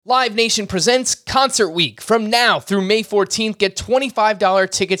Live Nation presents Concert Week. From now through May 14th, get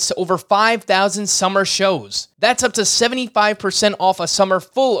 $25 tickets to over 5,000 summer shows. That's up to 75% off a summer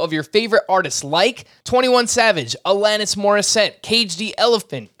full of your favorite artists like 21 Savage, Alanis Morissette, Cage the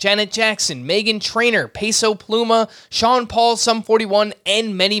Elephant, Janet Jackson, Meghan Trainor, Peso Pluma, Sean Paul, Sum 41,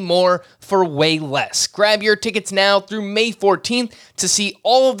 and many more for way less. Grab your tickets now through May 14th to see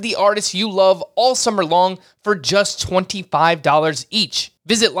all of the artists you love all summer long for just $25 each.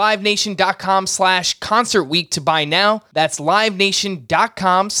 Visit livenation.com/Concert Week to buy now. That's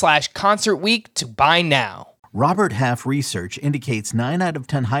livenation.com/Concert Week to buy now. Robert Half research indicates 9 out of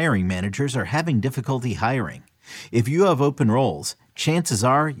 10 hiring managers are having difficulty hiring. If you have open roles, chances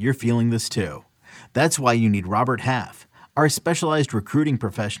are you're feeling this too. That's why you need Robert Half. Our specialized recruiting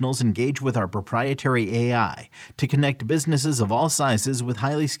professionals engage with our proprietary AI to connect businesses of all sizes with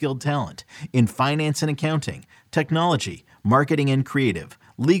highly skilled talent in finance and accounting, technology, marketing and creative,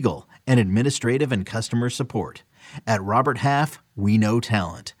 legal, and administrative and customer support. At Robert Half, we know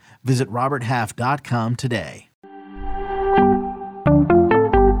talent. Visit roberthalf.com today.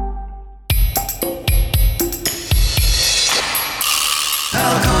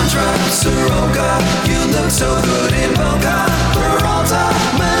 Alcantara, Soroka, you look so good in Boca. Peralta,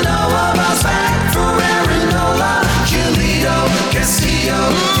 Manoa, Balzac, Ferrarinola, Giolito,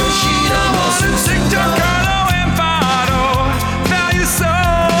 Castillo, Yoshida, Masusuka, Carlo, and Fado. Value so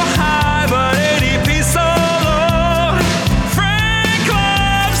high, but ADP so low. Frank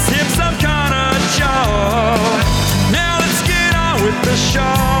loves him some kind of Joe. Now let's get on with the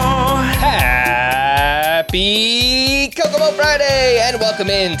show. Happy Kokomo Friday, and welcome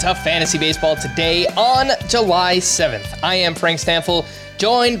in to Fantasy Baseball today on July 7th. I am Frank Stanfill,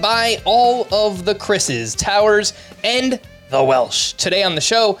 joined by all of the Chris's, Towers, and the Welsh. Today on the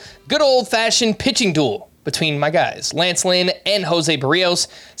show, good old-fashioned pitching duel between my guys, Lance Lynn and Jose Berrios,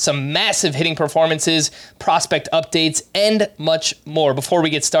 some massive hitting performances, prospect updates, and much more. Before we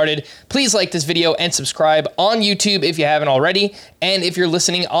get started, please like this video and subscribe on YouTube if you haven't already. And if you're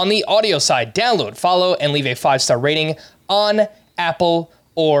listening on the audio side, download, follow, and leave a 5-star rating on Apple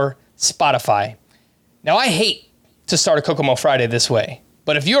or Spotify. Now, I hate to start a Kokomo Friday this way,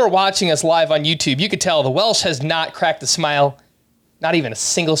 but if you are watching us live on YouTube, you could tell the Welsh has not cracked a smile, not even a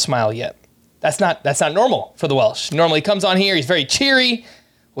single smile yet. That's not normal for the Welsh. Normally he comes on here, he's very cheery.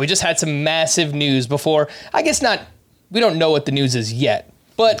 We just had some massive news before. I guess not, we don't know what the news is yet,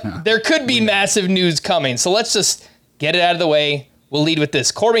 but there could be massive news coming. So let's just get it out of the way. We'll lead with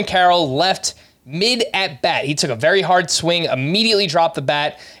this. Corbin Carroll left mid at bat. He took a very hard swing, immediately dropped the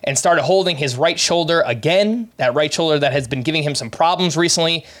bat, and started holding his right shoulder again. That right shoulder that has been giving him some problems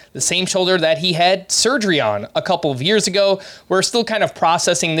recently. The same shoulder that he had surgery on a couple of years ago. We're still kind of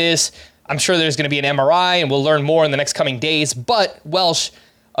processing this. I'm sure there's going to be an MRI, and we'll learn more in the next coming days. But Welsh,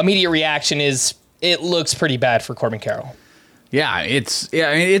 immediate reaction is it looks pretty bad for Corbin Carroll.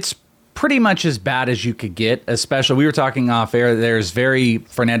 It's pretty much as bad as you could get. Especially, we were talking off air. There's very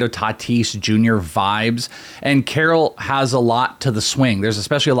Fernando Tatis Jr. vibes, and Carroll has a lot to the swing. There's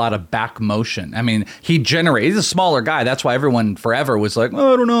especially a lot of back motion. I mean, he's a smaller guy. That's why everyone forever was like,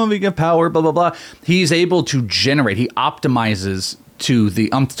 oh, I don't know if he get power, blah blah blah. He's able to generate. He optimizes to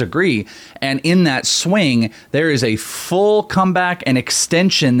the nth degree, and in that swing there is a full comeback and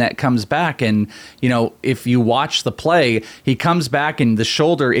extension that comes back. And you know, if you watch the play, he comes back and the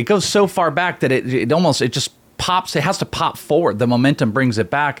shoulder, it goes so far back that it just pops. It has to pop forward. The momentum brings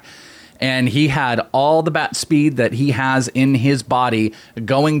it back, and he had all the bat speed that he has in his body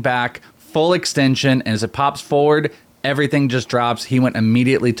going back, full extension, and as it pops forward, everything just drops. He went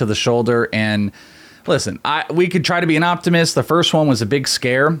immediately to the shoulder. And listen, we could try to be an optimist. The first one was a big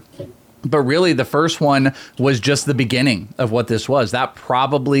scare, but really the first one was just the beginning of what this was. That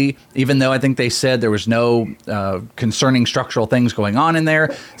probably, even though I think they said there was no concerning structural things going on in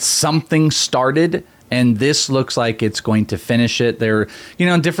there, something started, and this looks like it's going to finish it. There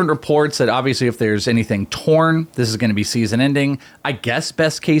are, different reports that obviously if there's anything torn, this is going to be season ending. I guess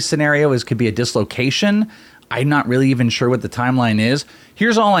best case scenario could be a dislocation. I'm not really even sure what the timeline is.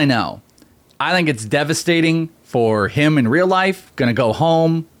 Here's all I know. I think it's devastating for him in real life. Going to go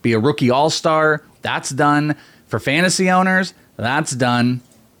home, be a rookie all-star. That's done. For fantasy owners, that's done.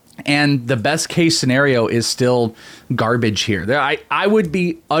 And the best case scenario is still garbage here. I would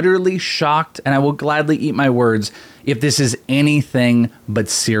be utterly shocked, and I will gladly eat my words, if this is anything but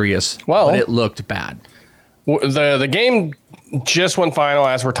serious. Well, but it looked bad. The game just went final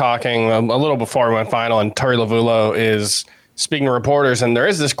as we're talking, a little before it went final, and Terry Lavulo is speaking to reporters, and there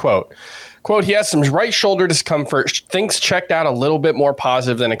is this quote. Quote, he has some right shoulder discomfort. Things checked out a little bit more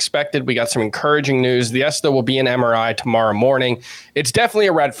positive than expected. We got some encouraging news. The Esther will be an MRI tomorrow morning. It's definitely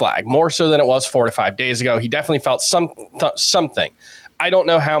a red flag, more so than it was 4 to 5 days ago. He definitely felt something. I don't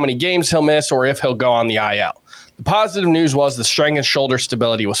know how many games he'll miss or if he'll go on the IL. The positive news was the strength and shoulder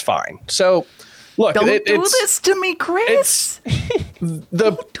stability was fine. So, look, Don't do this to me, Chris.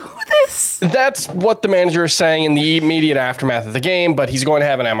 Don't do this. That's what the manager is saying in the immediate aftermath of the game, but he's going to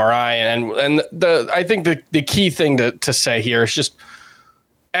have an MRI. And I think the key thing to say here is just,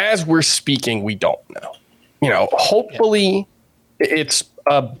 as we're speaking, we don't know. Hopefully it's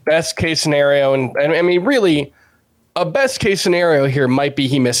a best case scenario. And I mean, really, a best case scenario here might be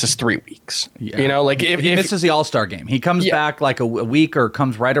he misses 3 weeks. Yeah. If he misses the All-Star game, he comes back like a week or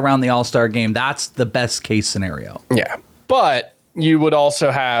comes right around the All-Star game. That's the best case scenario. Yeah. But you would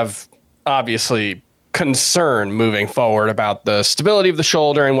also have, obviously, concern moving forward about the stability of the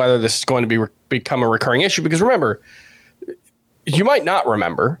shoulder and whether this is going to become a recurring issue. Because remember, you might not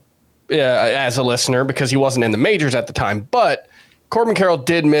remember as a listener because he wasn't in the majors at the time, but Corbin Carroll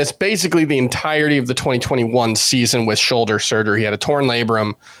did miss basically the entirety of the 2021 season with shoulder surgery. He had a torn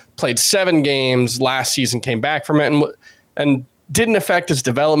labrum, played 7 games last season, came back from it, and didn't affect his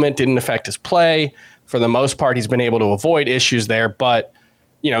development, didn't affect his play. For the most part, he's been able to avoid issues there. But,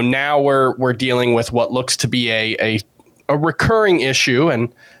 now we're dealing with what looks to be a recurring issue.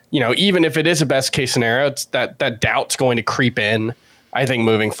 And, even if it is a best case scenario, it's that doubt's going to creep in, I think,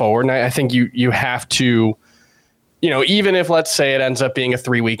 moving forward. And I think you have to, even if, let's say, it ends up being a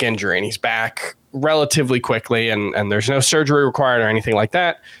 3-week injury and he's back relatively quickly and there's no surgery required or anything like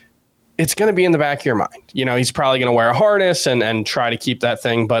that, it's going to be in the back of your mind. He's probably going to wear a harness and try to keep that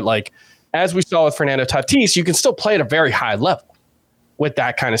thing. But as we saw with Fernando Tatis, you can still play at a very high level with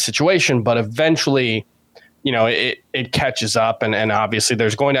that kind of situation. But eventually, it catches up. And obviously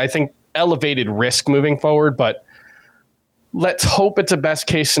there's going to, I think, elevated risk moving forward. But let's hope it's a best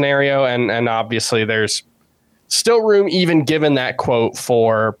case scenario. And obviously there's still room, even given that quote,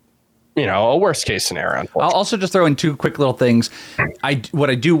 for a worst case scenario. I'll also just throw in 2 quick little things. What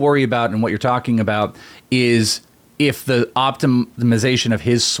I do worry about and what you're talking about is if the optimization of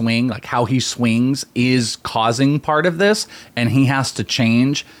his swing, like how he swings, is causing part of this and he has to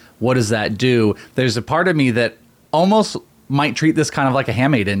change, what does that do? There's a part of me that almost might treat this kind of like a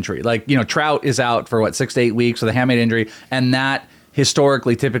hamate injury. Trout is out for 6 to 8 weeks with a hamate injury, and that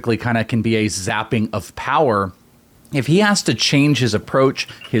historically typically kind of can be a zapping of power. If he has to change his approach,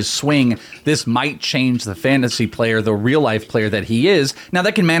 his swing, this might change the fantasy player, the real life player that he is. Now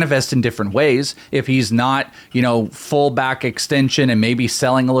that can manifest in different ways. If he's not, full back extension and maybe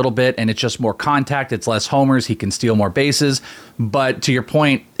selling a little bit and it's just more contact, it's less homers, he can steal more bases. But to your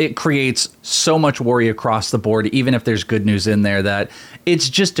point, it creates so much worry across the board, even if there's good news in there, that it's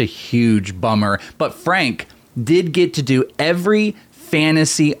just a huge bummer. But Frank did get to do every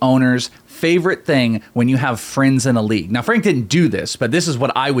fantasy owner's favorite thing when you have friends in a league. Now, Frank didn't do this, but this is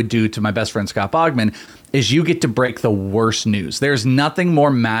what I would do to my best friend Scott Bogman, is you get to break the worst news. There's nothing more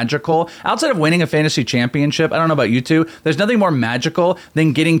magical outside of winning a fantasy championship. I don't know about you two. There's nothing more magical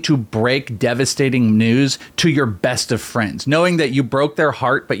than getting to break devastating news to your best of friends, knowing that you broke their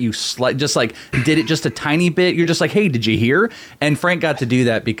heart, but you just did it just a tiny bit. You're just like, hey, did you hear? And Frank got to do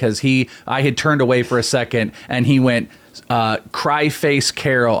that because I had turned away for a second and he went, cry face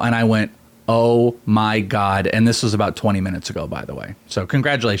Carroll. And I went, oh my God. And this was about 20 minutes ago, by the way. So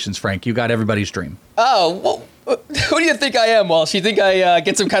congratulations, Frank. You got everybody's dream. Oh, well, who do you think I am, Walsh? You think I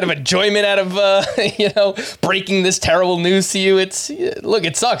get some kind of enjoyment out of, breaking this terrible news to you? Look,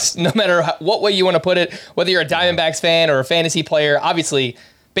 it sucks no matter what way you want to put it, whether you're a Diamondbacks fan or a fantasy player. Obviously,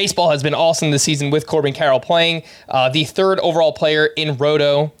 baseball has been awesome this season with Corbin Carroll playing, the 3rd overall player in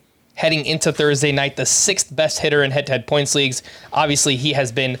Roto. Heading into Thursday night, the 6th best hitter in head-to-head points leagues. Obviously, he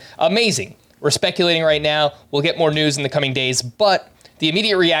has been amazing. We're speculating right now. We'll get more news in the coming days, but the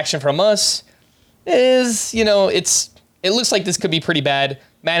immediate reaction from us is, it looks like this could be pretty bad.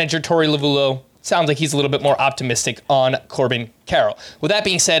 Manager Torey Lovullo sounds like he's a little bit more optimistic on Corbin Carroll. With that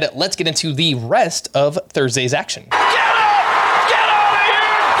being said, let's get into the rest of Thursday's action.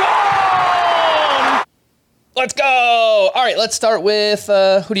 Let's go! All right, let's start with,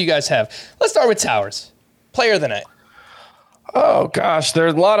 who do you guys have? Let's start with Towers. Player of the night. Oh, gosh,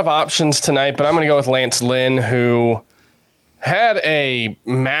 there's a lot of options tonight, but I'm going to go with Lance Lynn, who had a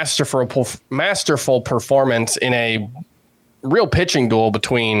masterful performance in a real pitching duel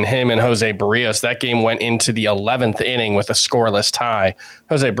between him and Jose Berrios. That game went into the 11th inning with a scoreless tie.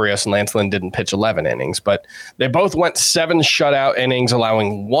 Jose Berrios and Lance Lynn didn't pitch 11 innings, but they both went 7 shutout innings,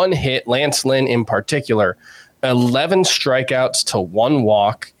 allowing 1 hit. Lance Lynn in particular 11 strikeouts to 1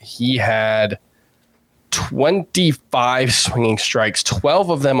 walk. He had 25 swinging strikes, 12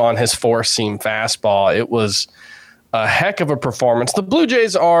 of them on his four-seam fastball. It was a heck of a performance. The Blue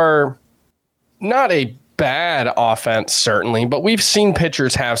Jays are not a bad offense, certainly, but we've seen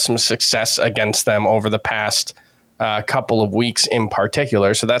pitchers have some success against them over the past couple of weeks in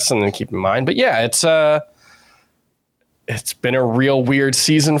particular. So that's something to keep in mind. But yeah, it's been a real weird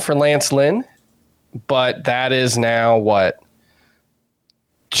season for Lance Lynn, but that is now what?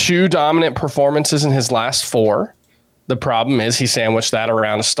 2 dominant performances in his last 4. The problem is he sandwiched that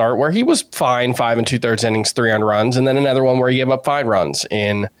around a start where he was fine, 5 2/3 innings, 3 earned runs, and then another one where he gave up 5 runs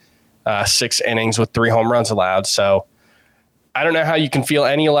in 6 innings with 3 home runs allowed. So I don't know how you can feel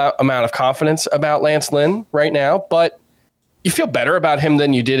any amount of confidence about Lance Lynn right now, but you feel better about him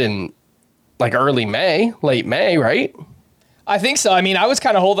than you did in like early May, late May, right? I think so. I mean, I was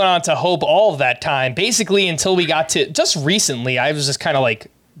kind of holding on to hope all of that time, basically until we got to just recently. I was just kind of like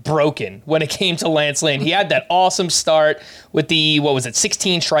broken when it came to Lance Lynn. He had that awesome start with the,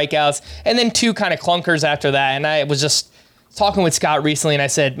 16 strikeouts, and then 2 kind of clunkers after that. And I was just talking with Scott recently, and I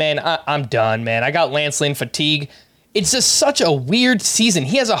said, man, I'm done, man. I got Lance Lynn fatigue. It's just such a weird season.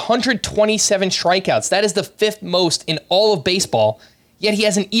 He has 127 strikeouts. That is the 5th most in all of baseball, yet he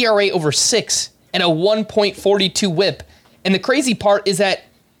has an ERA over 6 and a 1.42 whip. And the crazy part is that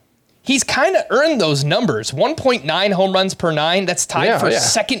he's kind of earned those numbers. 1.9 home runs per 9. That's tied for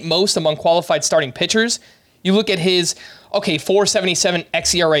second most among qualified starting pitchers. You look at his, 4.77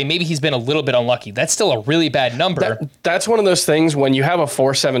 xERA. Maybe he's been a little bit unlucky. That's still a really bad number. That's one of those things when you have a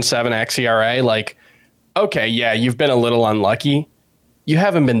 4.77 xERA, like, okay, yeah, you've been a little unlucky. You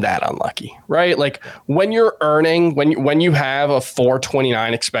haven't been that unlucky, right? Like when you're earning, when you have a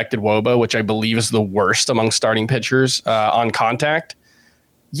 4.29 expected WOBA, which I believe is the worst among starting pitchers on contact,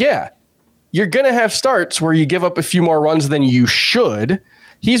 yeah, you're going to have starts where you give up a few more runs than you should.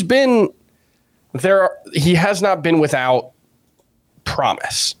 He has not been without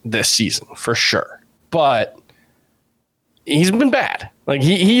promise this season for sure, but he's been bad. Like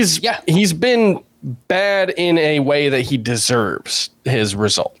he's been bad in a way that he deserves his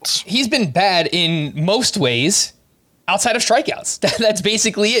results. He's been bad in most ways outside of strikeouts. That's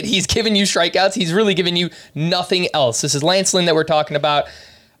basically it. He's given you strikeouts. He's really given you nothing else. This is Lance Lynn that we're talking about.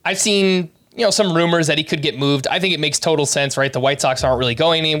 I've seen, some rumors that he could get moved. I think it makes total sense, right? The White Sox aren't really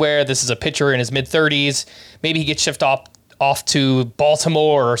going anywhere. This is a pitcher in his mid-30s. Maybe he gets shifted off to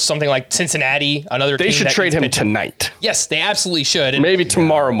Baltimore or something like Cincinnati, another team. They should trade him tonight. Yes, they absolutely should. And maybe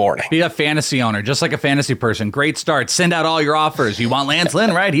tomorrow morning. Be a fantasy owner, just like a fantasy person. Great start. Send out all your offers. You want Lance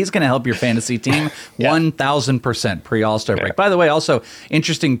Lynn, right? He's going to help your fantasy team 1,000% pre-All-Star break. By the way, also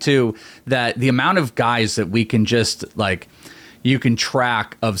interesting, too, that the amount of guys that we can just, you can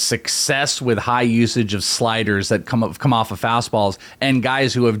track of success with high usage of sliders that come off of fastballs and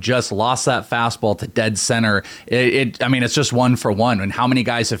guys who have just lost that fastball to dead center. It's just 1 for 1. And how many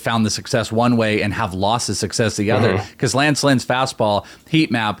guys have found the success one way and have lost the success the other? Because Lance Lynn's fastball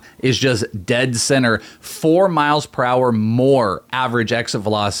heat map is just dead center. 4 miles per hour more average exit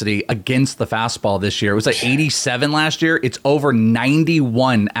velocity against the fastball this year. It was like 87 last year. It's over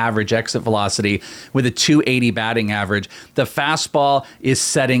 91 average exit velocity with a 280 batting average. The fastball is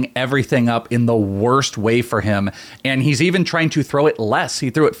setting everything up in the worst way for him, and he's even trying to throw it less. He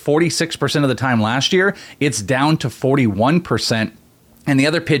threw it 46% of the time last year. It's down to 41%. And the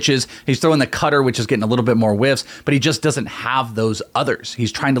other pitches, he's throwing the cutter, which is getting a little bit more whiffs, but he just doesn't have those others.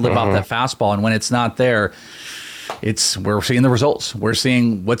 He's trying to live off that fastball, and when it's not there, we're seeing the results. We're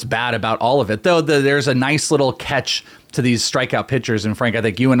seeing what's bad about all of it. Though there's a nice little catch to these strikeout pitchers, and Frank, I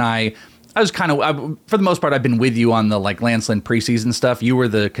think you and I was for the most part, I've been with you on the Lance Lynn preseason stuff. You were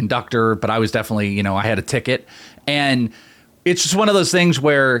the conductor, but I was definitely, I had a ticket. And it's just one of those things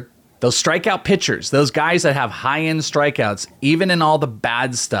where those strikeout pitchers, those guys that have high-end strikeouts, even in all the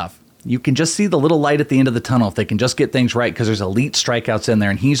bad stuff, you can just see the little light at the end of the tunnel if they can just get things right, because there's elite strikeouts in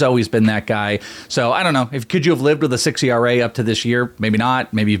there, and he's always been that guy. So I don't know. Could you have lived with a 6 ERA up to this year? Maybe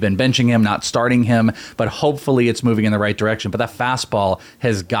not. Maybe you've been benching him, not starting him, but hopefully it's moving in the right direction. But that fastball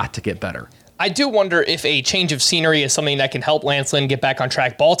has got to get better. I do wonder if a change of scenery is something that can help Lance Lynn get back on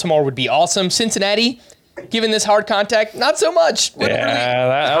track. Baltimore would be awesome. Cincinnati, given this hard contact, not so much.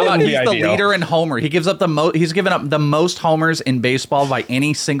 That would be he's ideal. The leader in homer. He gives up he's given up the most homers in baseball by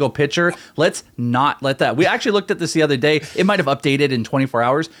any single pitcher. Let's not let that. We actually looked at this the other day. It might have updated in 24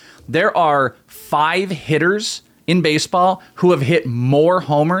 hours. There are 5 hitters in baseball who have hit more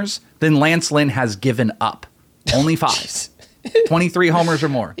homers than Lance Lynn has given up. Only 5. 23 homers or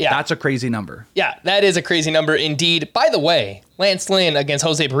more. Yeah. That's a crazy number. Yeah, that is a crazy number indeed. By the way, Lance Lynn against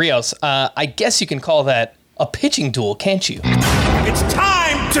Jose Berrios, I guess you can call that a pitching duel, can't you? It's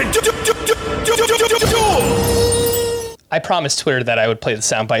time to duel! I promised Twitter that I would play the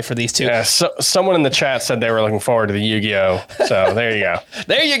soundbite for these two. Yeah, so someone in the chat said they were looking forward to the Yu-Gi-Oh! So there you go.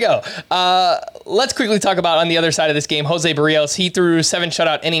 There you go. Let's quickly talk about on the other side of this game, Jose Berrios. He threw 7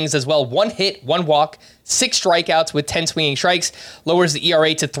 shutout innings as well. 1 hit, 1 walk, 6 strikeouts with 10 swinging strikes. Lowers the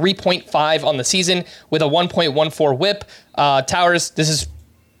ERA to 3.5 on the season with a 1.14 whip. Towers, this is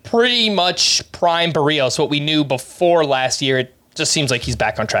pretty much prime Berrios, what we knew before last year. It just seems like he's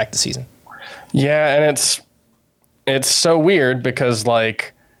back on track this season. Yeah, and it's so weird because,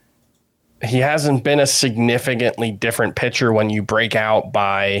 like, he hasn't been a significantly different pitcher when you break out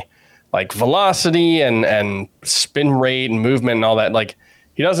by, like, velocity and spin rate and movement and all that. Like,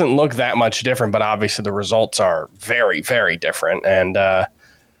 he doesn't look that much different, but obviously the results are very, very different. And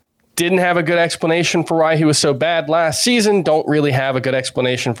didn't have a good explanation for why he was so bad last season. Don't really have a good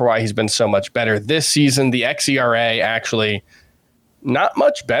explanation for why he's been so much better this season. The xERA actually not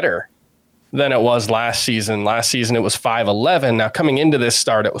much better than it was last season. Last season, it was 5.11. Now, coming into this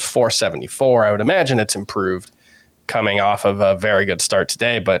start, it was 4.74. I would imagine it's improved coming off of a very good start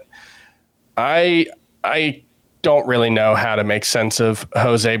today. But I don't really know how to make sense of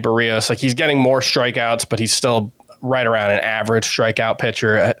Jose Berrios. Like, he's getting more strikeouts, but he's still right around an average strikeout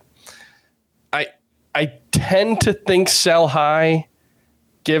pitcher. I tend to think sell high,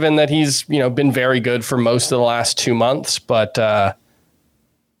 given that he's been very good for most of the last 2 months, but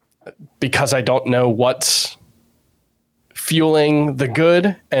because I don't know what's fueling the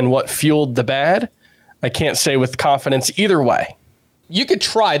good and what fueled the bad, I can't say with confidence either way. You could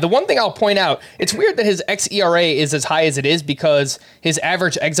try. The one thing I'll point out, it's weird that his xERA is as high as it is because his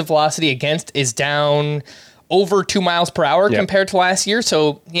average exit velocity against is down over 2 miles per hour compared to last year.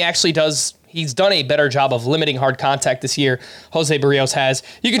 So he's done a better job of limiting hard contact this year. Jose Berrios has.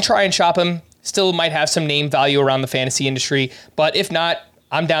 You can try and shop him. Still might have some name value around the fantasy industry. But if not,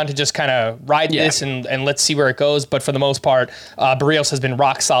 I'm down to just kind of ride this and let's see where it goes. But for the most part, Berrios has been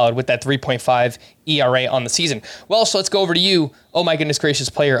rock solid with that 3.5 ERA on the season. Well, so let's go over to you. Oh my goodness gracious,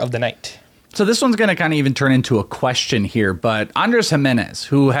 player of the night. So this one's going to kind of even turn into a question here, but Andres Gimenez,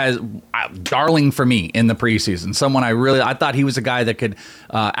 who has darling for me in the preseason, someone I thought he was a guy that could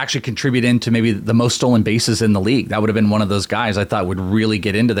actually contribute into maybe the most stolen bases in the league. That would have been one of those guys I thought would really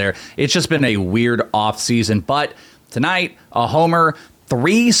get into there. It's just been a weird off season, but tonight, a homer,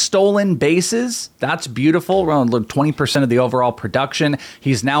 3 stolen bases. That's beautiful. Around 20% of the overall production.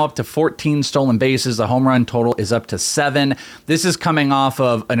 He's now up to 14 stolen bases. The home run total is up to 7. This is coming off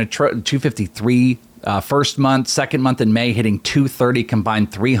of an 253 first month, second month in May, hitting 230,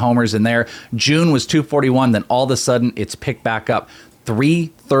 combined 3 homers in there. June was 241. Then all of a sudden, it's picked back up.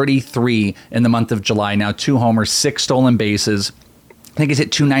 333 in the month of July. Now 2 homers, 6 stolen bases. I think he's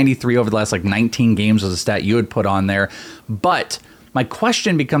hit 293 over the last 19 games was a stat you had put on there. But my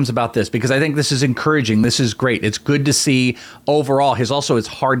question becomes about this, because I think this is encouraging. This is great. It's good to see overall his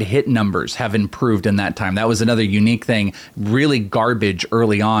hard hit numbers have improved in that time. That was another unique thing, really garbage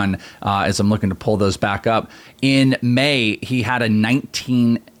early on as I'm looking to pull those back up. In May, he had a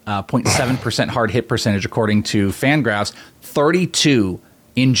 19.7% hard hit percentage according to Fangraphs, 32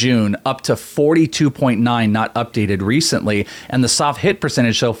 in June, up to 42.9, not updated recently, and the soft hit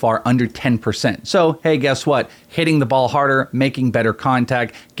percentage so far under 10%. So, hey, guess what? Hitting the ball harder, making better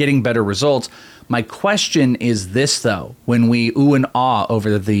contact, getting better results. My question is this, though, when we ooh and ah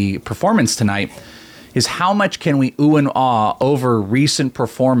over the performance tonight, is how much can we ooh and ah over recent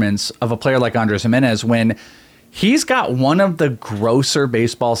performance of a player like Andres Gimenez when he's got one of the grosser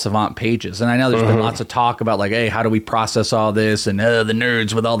Baseball Savant pages. And I know there's been lots of talk about hey, how do we process all this and the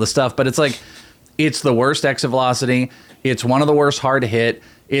nerds with all the stuff. But it's it's the worst exit velocity. It's one of the worst hard hit.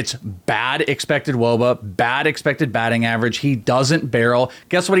 It's bad expected WOBA, bad expected batting average. He doesn't barrel.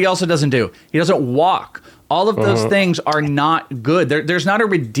 Guess what he also doesn't do? He doesn't walk. All of those things are not good. There's not a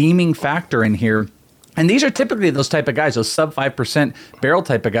redeeming factor in here. And these are typically those type of guys, those sub 5% barrel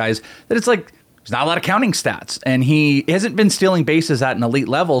type of guys, that it's there's not a lot of counting stats, and he hasn't been stealing bases at an elite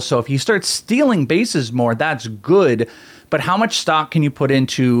level. So if he starts stealing bases more, that's good. But how much stock can you put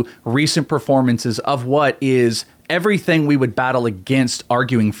into recent performances of what is everything we would battle against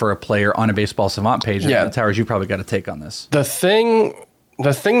arguing for a player on a Baseball Savant page? Yeah. Towers, you probably got a take on this. The thing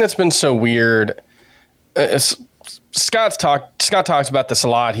that's been so weird is Scott talks about this a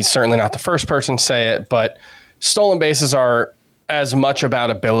lot. He's certainly not the first person to say it, but stolen bases are as much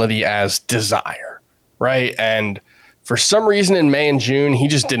about ability as desire, right? And for some reason in May and June, he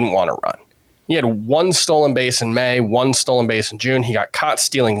just didn't want to run. He had 1 stolen base in May, 1 stolen base in June. He got caught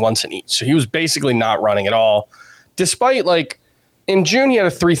stealing once in each. So he was basically not running at all, despite in June, he had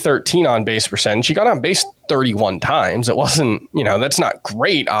a 313 on base percentage. He got on base 31 times. It wasn't, that's not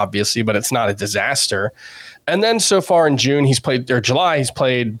great, obviously, but it's not a disaster. And then so far in July, he's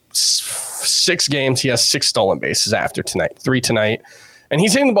played 6 games. He has 6 stolen bases after tonight, 3 tonight. And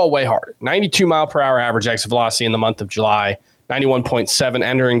he's hitting the ball way hard. 92 mile per hour average exit velocity in the month of July, 91.7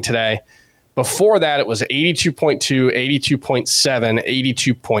 entering today. Before that, it was 82.2, 82.7,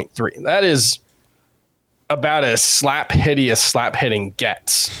 82.3. That is about as slap hitting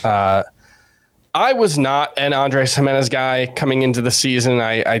gets. I was not an Andres Gimenez guy coming into the season.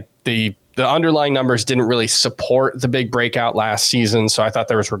 The underlying numbers didn't really support the big breakout last season, so I thought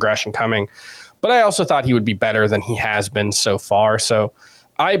there was regression coming. But I also thought he would be better than he has been so far. So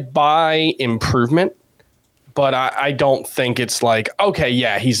I buy improvement, but I don't think it's like, okay,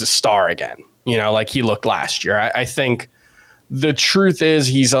 yeah, he's a star again, like he looked last year. I think the truth is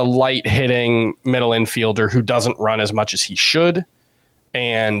he's a light hitting middle infielder who doesn't run as much as he should.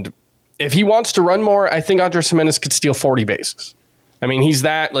 And if he wants to run more, I think Andres Gimenez could steal 40 bases. I mean, he's a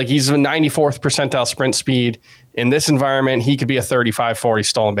 94th percentile sprint speed. In this environment, he could be a 35, 40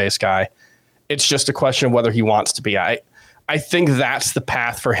 stolen base guy. It's just a question of whether he wants to be. I think that's the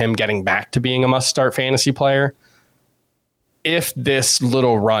path for him getting back to being a must-start fantasy player if this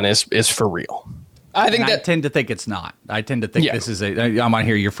little run is for real. I tend to think it's not. I tend to think this is I'm on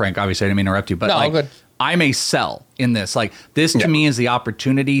here. You're Frank. Obviously, I didn't mean to interrupt you, but no, good. I'm a sell in this. Like this to me is the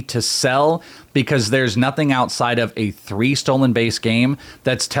opportunity to sell because there's nothing outside of a 3 stolen base game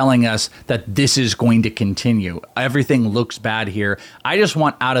that's telling us that this is going to continue. Everything looks bad here. I just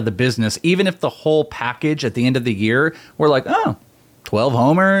want out of the business, even if the whole package at the end of the year, we're like, 12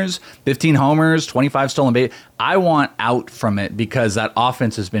 homers, 15 homers, 25 stolen base. I want out from it because that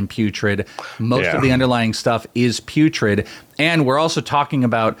offense has been putrid. Most of the underlying stuff is putrid. And we're also talking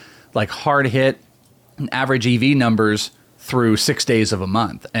about like hard hit and average EV numbers through 6 days of a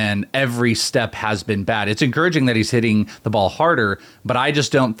month. And every step has been bad. It's encouraging that he's hitting the ball harder, but I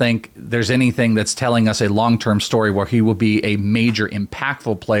just don't think there's anything that's telling us a long-term story where he will be a major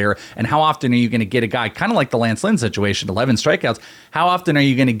impactful player. And how often are you going to get a guy, kind of like the Lance Lynn situation, 11 strikeouts, how often are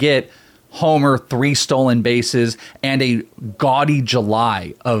you going to get homer, 3 stolen bases, and a gaudy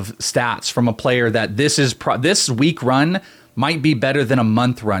July of stats from a player that this week run might be better than a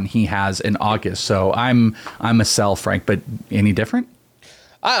month run he has in August. So I'm a sell, Frank, but any different?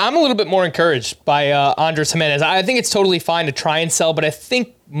 I'm a little bit more encouraged by Andres Gimenez. I think it's totally fine to try and sell, but I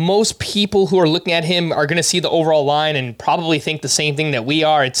think most people who are looking at him are going to see the overall line and probably think the same thing that we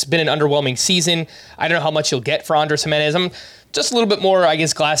are. It's been an underwhelming season. I don't know how much you'll get for Andres Gimenez. I'm just a little bit more, I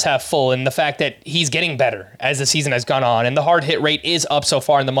guess, glass half full in the fact that he's getting better as the season has gone on. And the hard hit rate is up so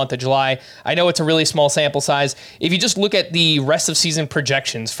far in the month of July. I know it's a really small sample size. If you just look at the rest of season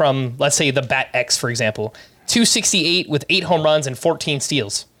projections from, let's say, the Bat X, for example, 268 with 8 home runs and 14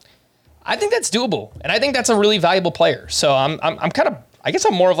 steals. I think that's doable. And I think that's a really valuable player. So I'm kind of, I guess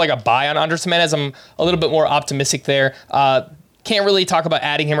I'm more of like a buy on Andres Gimenez. I'm a little bit more optimistic there. Can't really talk about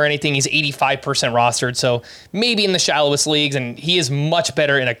adding him or anything. He's 85% rostered, so maybe in the shallowest leagues, and he is much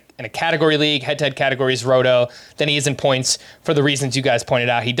better in a category league, head-to-head categories, roto, than he is in points for the reasons you guys pointed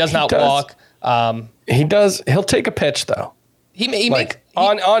out. He does not walk. He does. He'll take a pitch, though.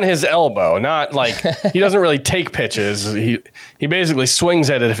 On his elbow, not like he doesn't really take pitches. He basically swings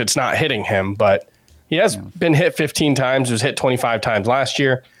at it if it's not hitting him, but he has been hit 15 times. He was hit 25 times last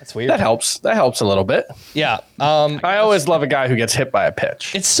year. That's weird. That helps. That helps a little bit. Yeah. I always love a guy who gets hit by a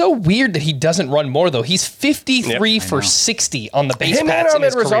pitch. It's so weird that he doesn't run more, though. He's 53 for 60 on the base paths in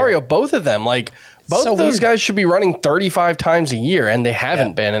his Rosario, career. both of them, both of those guys should be running 35 times a year, and they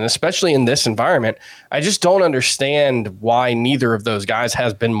haven't been, and especially in this environment. I just don't understand why neither of those guys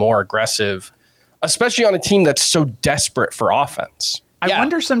has been more aggressive, especially on a team that's so desperate for offense. I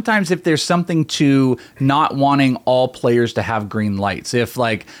wonder sometimes if there's something to not wanting all players to have green lights. If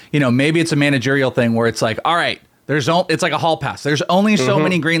maybe it's a managerial thing where it's like, all right, it's like a hall pass. There's only so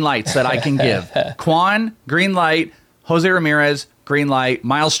many green lights that I can give. Quan, green light. Jose Ramirez, green light.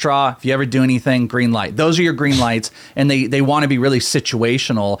 Miles Straw, if you ever do anything, green light. Those are your green lights, and they want to be really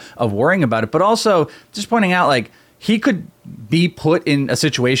situational of worrying about it. But also just pointing out, he could be put in a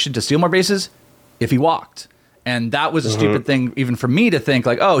situation to steal more bases if he walked. And that was a stupid thing even for me to think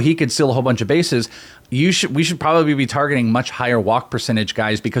he could steal a whole bunch of bases. We should probably be targeting much higher walk percentage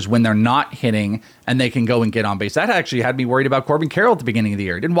guys because when they're not hitting and they can go and get on base. That actually had me worried about Corbin Carroll at the beginning of the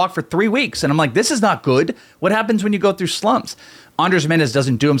year. He didn't walk for 3 weeks. And I'm like, this is not good. What happens when you go through slumps? Andres Gimenez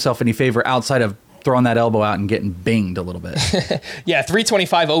doesn't do himself any favor outside of throwing that elbow out and getting binged a little bit. Yeah,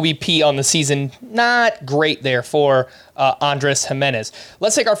 325 OBP on the season. Not great there for Andres Jimenez.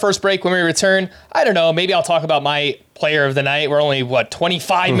 Let's take our first break. When we return, I don't know, maybe I'll talk about my player of the night. We're only,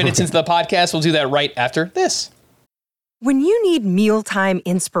 25 minutes into the podcast. We'll do that right after this. When you need mealtime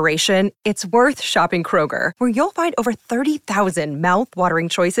inspiration, it's worth shopping Kroger, where you'll find over 30,000 mouth-watering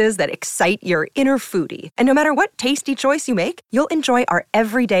choices that excite your inner foodie. And no matter what tasty choice you make, you'll enjoy our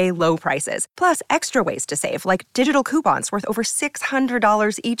everyday low prices, plus extra ways to save, like digital coupons worth over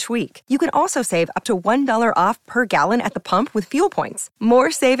 $600 each week. You can also save up to $1 off per gallon at the pump with fuel points.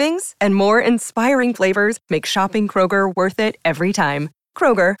 More savings and more inspiring flavors make shopping Kroger worth it every time.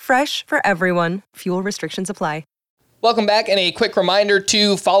 Kroger, fresh for everyone. Fuel restrictions apply. Welcome back, and a quick reminder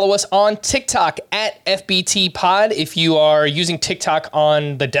to follow us on TikTok at FBT Pod. If you are using TikTok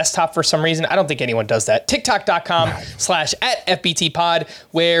on the desktop for some reason, I don't think anyone does that. TikTok.com/@FBT Pod,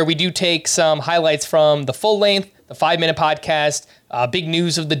 where we do take some highlights from the full length, the 5-minute podcast, big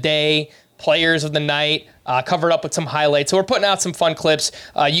news of the day, players of the night, covered up with some highlights. So we're putting out some fun clips.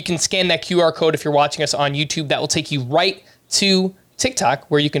 You can scan that QR code if you're watching us on YouTube. That will take you right to TikTok,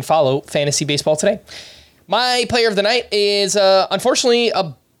 where you can follow Fantasy Baseball Today. My player of the night is, unfortunately,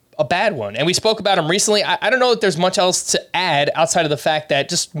 a bad one. And we spoke about him recently. I don't know if there's much else to add outside of the fact that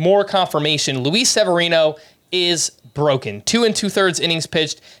just more confirmation. Luis Severino is broken. 2 2/3 innings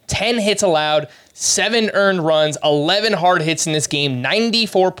pitched, 10 hits allowed, 7 earned runs, 11 hard hits in this game,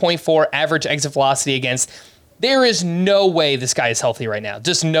 94.4 average exit velocity against. There is no way this guy is healthy right now.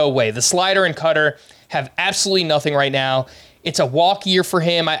 Just no way. The slider and cutter have absolutely nothing right now. It's a walk year for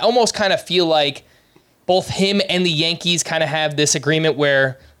him. I almost kind of feel like both him and the Yankees kind of have this agreement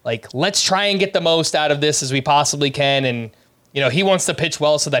where, like, let's try and get the most out of this as we possibly can. And, he wants to pitch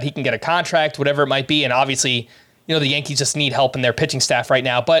well so that he can get a contract, whatever it might be. And obviously, the Yankees just need help in their pitching staff right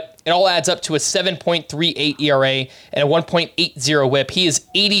now. But it all adds up to a 7.38 ERA and a 1.80 whip. He is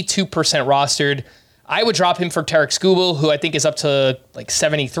 82% rostered. I would drop him for Tarek Skubal, who I think is up to like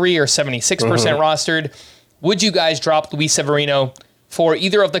 73 or 76% rostered. Would you guys drop Luis Severino for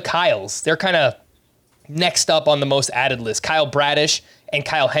either of the Kyles? They're kind of next up on the most added list, Kyle Bradish and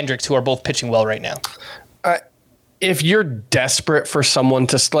Kyle Hendricks, who are both pitching well right now. If you're desperate for someone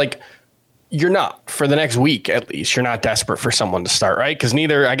to, you're not, for the next week at least, you're not desperate for someone to start, right? Because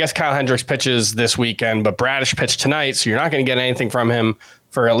I guess Kyle Hendricks pitches this weekend, but Bradish pitched tonight, so you're not going to get anything from him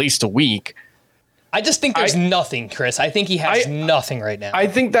for at least a week. I just think there's nothing, Chris. I think he has nothing right now. I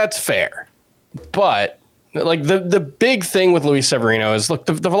think that's fair. But, the big thing with Luis Severino is, the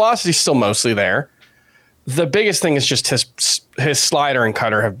velocity's still mostly there. The biggest thing is just his slider and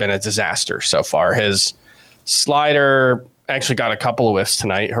cutter have been a disaster so far. His slider actually got a couple of whiffs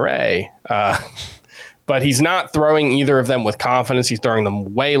tonight. Hooray. But he's not throwing either of them with confidence. He's throwing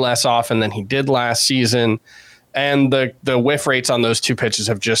them way less often than he did last season. And the whiff rates on those two pitches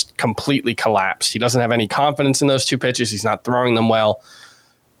have just completely collapsed. He doesn't have any confidence in those two pitches. He's not throwing them well.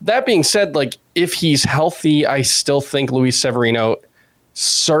 That being said, if he's healthy, I still think Luis Severino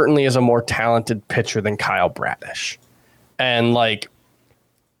certainly is a more talented pitcher than Kyle Bradish. And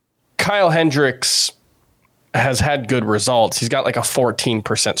Kyle Hendricks has had good results. He's got a 14%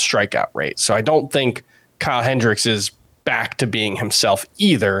 strikeout rate. So I don't think Kyle Hendricks is back to being himself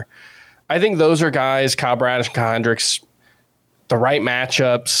either. I think those are guys, Kyle Bradish and Kyle Hendricks, the right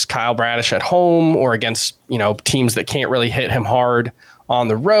matchups, Kyle Bradish at home or against, teams that can't really hit him hard on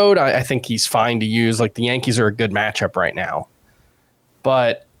the road. I think he's fine to use. The Yankees are a good matchup right now.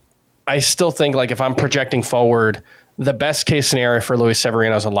 But I still think, if I'm projecting forward, the best case scenario for Luis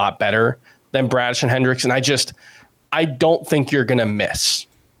Severino is a lot better than Bradish and Hendricks. And I don't think you're going to miss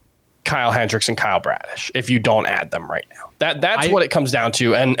Kyle Hendricks and Kyle Bradish if you don't add them right now. That's what it comes down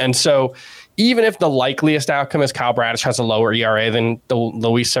to. And so even if the likeliest outcome is Kyle Bradish has a lower ERA than the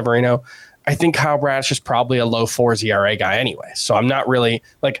Luis Severino, I think Kyle Bradish is probably a low 4s ERA guy anyway. So I'm not really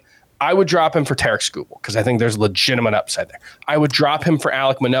I would drop him for Tarek Skubal because I think there's legitimate upside there. I would drop him for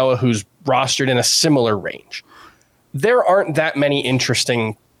Alek Manoah, who's rostered in a similar range. There aren't that many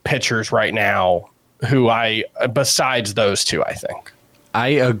interesting pitchers right now besides those two, I think. I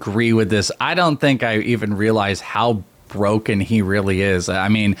agree with this. I don't think I even realize how broken he really is. I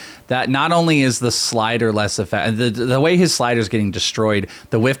mean, that not only is the slider less effective, the way his slider is getting destroyed,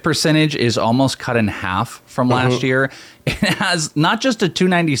 the whiff percentage is almost cut in half from last year. It has not just a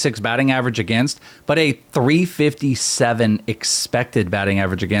 296 batting average against, but a 357 expected batting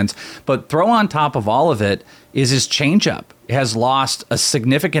average against. But throw on top of all of it is his changeup. has lost a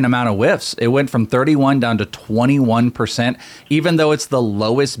significant amount of whiffs. It went from 31 down to 21%, even though it's the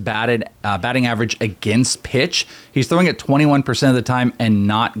lowest batting average against pitch. He's throwing it 21% of the time and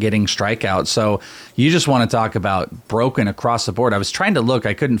not getting strikeouts. So you just want to talk about broken across the board. I was trying to look.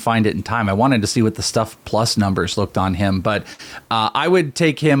 I couldn't find it in time. I wanted to see what the Stuff Plus numbers looked on him, but I would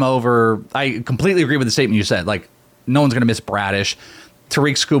take him over. I completely agree with the statement you said. Like, no one's going to miss Bradish.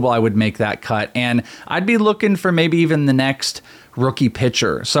 Tariq Skubal, I would make that cut. And I'd be looking for maybe even the next rookie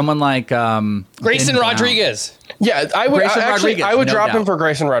pitcher. Someone like Grayson Rodriguez. Yeah, I would no drop him doubt. for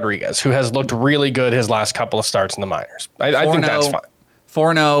Grayson Rodriguez, who has looked really good his last couple of starts in the minors. I think that's fine.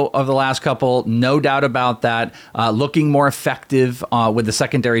 4-0 of the last couple, no doubt about that. Looking more effective with the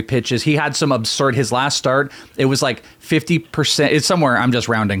secondary pitches. He had some absurd, his last start, it was like 50%, it's somewhere, I'm just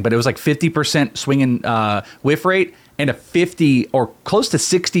rounding, but it was like 50% swing and whiff rate and a 50 or close to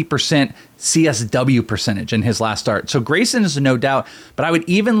 60% CSW percentage in his last start. So Grayson is no doubt, but I would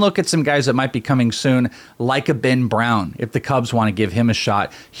even look at some guys that might be coming soon, like a Ben Brown, if the Cubs want to give him a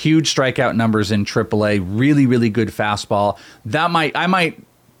shot. Huge strikeout numbers in AAA, really, really good fastball. I might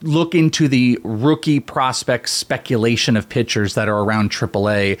look into the rookie prospect speculation of pitchers that are around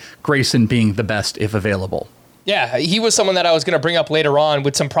AAA, Grayson being the best if available. Yeah, he was someone that I was going to bring up later on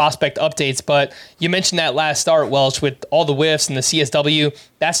with some prospect updates, but you mentioned that last start, Welch, with all the whiffs and the CSW.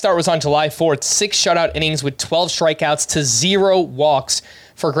 That start was on July 4th, 6 shutout innings with 12 strikeouts to 0 walks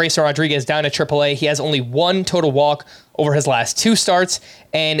for Grayson Rodriguez down to AAA. He has only 1 total walk over his last 2 starts,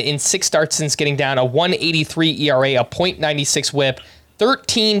 and in 6 starts since getting down, a 1.83 ERA, a .96 whip,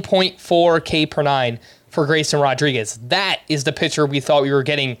 13.4 K per 9 for Grayson Rodriguez. That is the pitcher we thought we were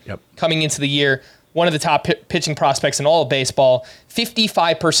getting coming into the year. One of the top pitching prospects in all of baseball,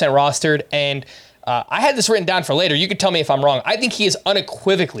 55% rostered. And I had this written down for later. You could tell me if I'm wrong. I think he is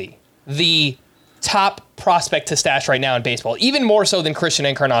unequivocally the top prospect to stash right now in baseball, even more so than Christian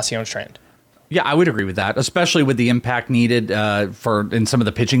Encarnacion Strand. Yeah, I would agree with that, especially with the impact needed in some of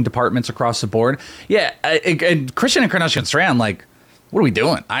the pitching departments across the board. Yeah, and Christian Encarnacion Strand, like, what are we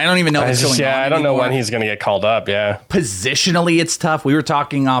doing? I don't even know what's going on. Yeah, I don't know when he's going to get called up. Yeah. Positionally, it's tough. We were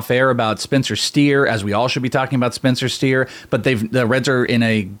talking off air about Spencer Steer, as we all should be talking about Spencer Steer, but the Reds are in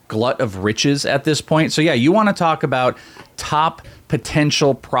a glut of riches at this point. So, yeah, you want to talk about top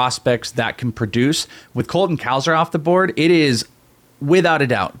potential prospects that can produce. With Colton Cowser off the board, it is without a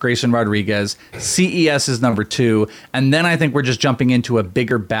doubt Grayson Rodriguez. CES is number 2, and then I think we're just jumping into a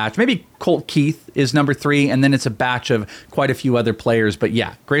bigger batch. Maybe Colt Keith is number 3, and then it's a batch of quite a few other players. But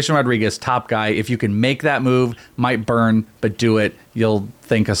yeah, Grayson Rodriguez, top guy. If you can make that move, might burn, but do it. You'll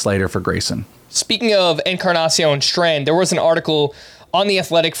thank us later for Grayson. Speaking of Encarnacion Strand, there was an article on The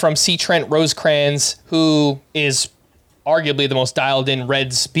Athletic from C. Trent Rosecrans, who is arguably the most dialed-in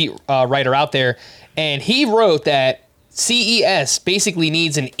Reds beat writer out there, and he wrote that CES basically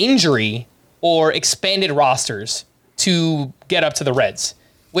needs an injury or expanded rosters to get up to the Reds,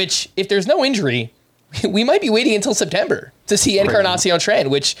 which, if there's no injury, we might be waiting until September to see Encarnacion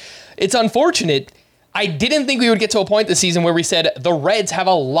Strand, which it's unfortunate. I didn't think we would get to a point this season where we said the Reds have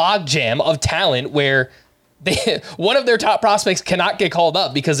a logjam of talent where one of their top prospects cannot get called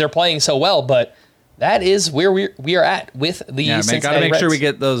up because they're playing so well, but that is where we are at with the Cincinnati got to make Reds. sure we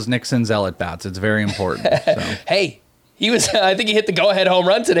get those Nick Senzel at bats. It's very important. So. Hey, I think he hit the go-ahead home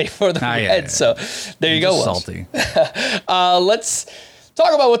run today for the Reds. So there you go. Salty. Let's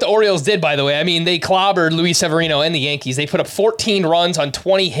talk about what the Orioles did, by the way. I mean, they clobbered Luis Severino and the Yankees. They put up 14 runs on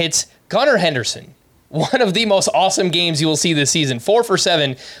 20 hits. Gunnar Henderson, one of the most awesome games you will see this season. 4 for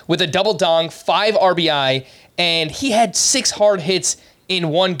 7 with a double dong, 5 RBI, and he had 6 hard hits in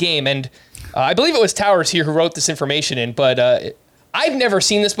one game. And I believe it was Towers here who wrote this information in, but I've never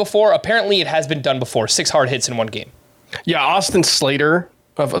seen this before. Apparently, it has been done before. 6 hard hits in one game. Yeah, Austin Slater.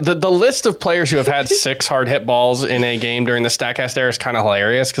 The list of players who have had 6 hard hit balls in a game during the StatCast era is kind of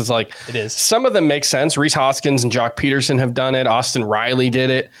hilarious because, like, it is. Some of them make sense. Reese Hoskins and Jock Peterson have done it. Austin Riley did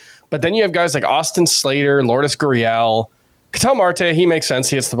it. But then you have guys like Austin Slater, Lourdes Gurriel, Ketel Marte. He makes sense.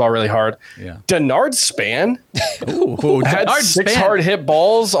 He hits the ball really hard. Yeah. Denard Span had 6 hard hit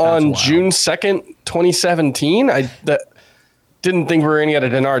balls on June 2nd, 2017. Didn't think we were going to get a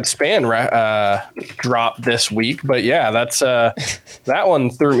Denard Span drop this week, but yeah, that's that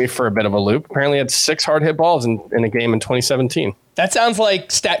one threw me for a bit of a loop. Apparently, had 6 hard hit balls in a game in 2017. That sounds like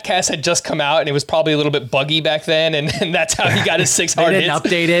StatCast had just come out, and it was probably a little bit buggy back then, and that's how he got his 6 hard hits. They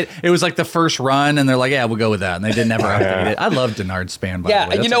didn't update it. It was like the first run, and they're like, yeah, we'll go with that, and they did never update it. I love Denard Span, by the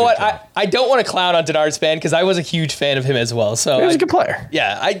way. Yeah, you know what? I don't want to clown on Denard Span because I was a huge fan of him as well. So he was a good player.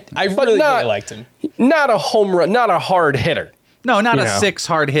 Yeah, I really liked him. Not a home run, not a hard hitter. No, not a 6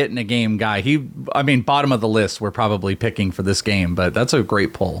 hard hit in a game guy. Bottom of the list we're probably picking for this game, but that's a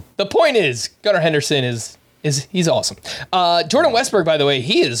great pull. The point is, Gunnar Henderson is he's awesome. Jordan Westberg, by the way,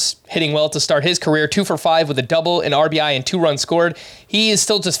 he is hitting well to start his career, 2 for 5 with a double, an RBI, and 2 runs scored. He is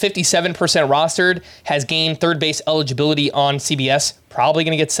still just 57% rostered, has gained third base eligibility on CBS, probably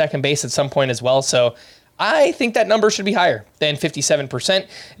going to get second base at some point as well. So I think that number should be higher than 57%.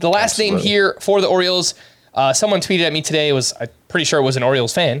 The last name here for the Orioles, someone tweeted at me today, I'm pretty sure it was an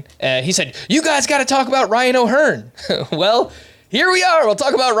Orioles fan. He said, "You guys got to talk about Ryan O'Hearn." Well, here we are. We'll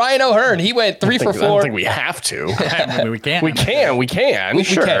talk about Ryan O'Hearn. He went 3 for 4. I don't think we have to. We can. We can.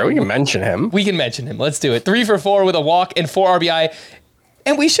 Sure, we can mention him. We can mention him. Let's do it. 3 for 4 with a walk and 4 RBI.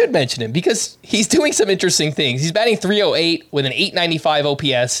 And we should mention him because he's doing some interesting things. He's batting .308 with an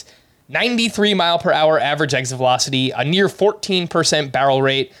 .895 OPS, 93 mile per hour average exit velocity, a near 14% barrel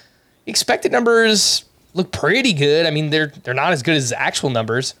rate. Expected numbers look pretty good. I mean, they're not as good as his actual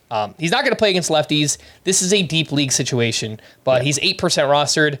numbers. He's not going to play against lefties. This is a deep league situation, but he's 8%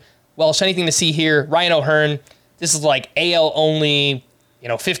 rostered. Welsh, anything to see here? Ryan O'Hearn, this is like AL only,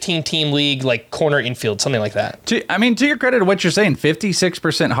 15-team league, like corner infield, something like that. To your credit of what you're saying,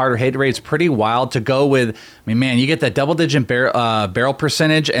 56% harder hit rate's pretty wild to go with. You get that double-digit barrel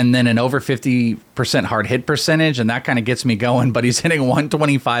percentage and then an over 50% hard hit percentage, and that kind of gets me going. But he's hitting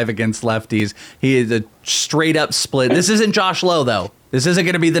 125 against lefties. He is a straight-up split. This isn't Josh Lowe, though. This isn't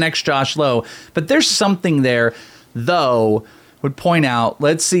going to be the next Josh Lowe. But there's something there, though. Would point out,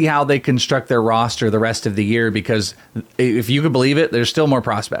 let's see how they construct their roster the rest of the year, because if you could believe it, there's still more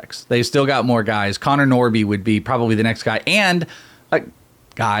prospects. They still got more guys. Connor Norby would be probably the next guy, and a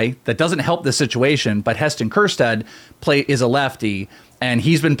guy that doesn't help the situation, but Heston Kjerstad is a lefty, and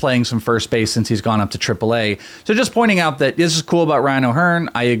he's been playing some first base since he's gone up to AAA. So just pointing out that this is cool about Ryan O'Hearn.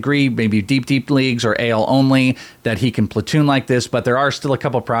 I agree, maybe deep leagues or AL only, that he can platoon like this, but there are still a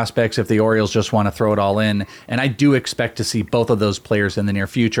couple prospects if the Orioles just want to throw it all in. And I do expect to see both of those players in the near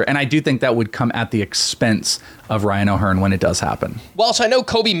future. And I do think that would come at the expense of Ryan O'Hearn when it does happen. Well, so I know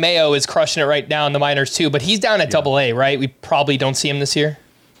Kobe Mayo is crushing it right now in the minors too, but he's down at AA, right? We probably don't see him this year.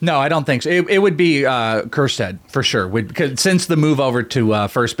 No, I don't think so. It would be Kjerstad for sure. Because since the move over to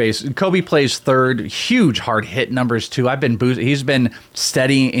first base, Kobe plays third. Huge hard hit numbers too. He's been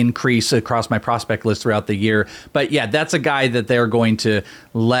steady increase across my prospect list throughout the year. But yeah, that's a guy that they're going to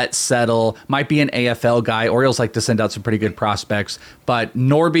let settle. Might be an AFL guy. Orioles like to send out some pretty good prospects. But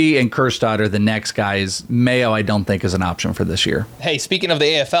Norby and Kjerstad are the next guys. Mayo, I don't think is an option for this year. Hey, speaking of the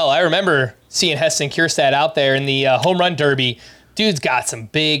AFL, I remember seeing Heston Kjerstad out there in the home run derby. Dude's got some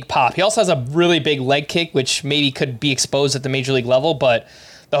big pop. He also has a really big leg kick, which maybe could be exposed at the major league level, but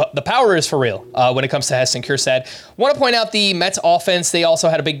the power is for real when it comes to Heston Kjerstad. Want to point out the Mets offense. They also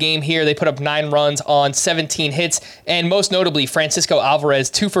had a big game here. They put up 9 runs on 17 hits, and most notably, Francisco Alvarez,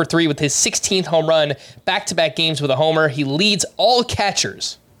 2 for 3 with his 16th home run, back-to-back games with a homer. He leads all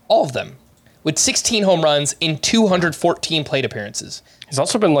catchers, all of them, with 16 home runs in 214 plate appearances. He's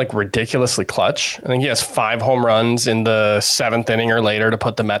also been ridiculously clutch. I think he has 5 home runs in the 7th inning or later to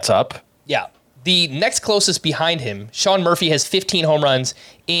put the Mets up. Yeah. The next closest behind him, Sean Murphy, has 15 home runs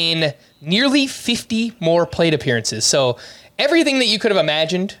in nearly 50 more plate appearances. So everything that you could have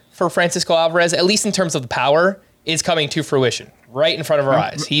imagined for Francisco Alvarez, at least in terms of the power, is coming to fruition right in front of our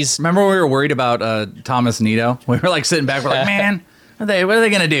eyes. Remember when we were worried about Thomas Nido? We were sitting back, we're like, man, what are they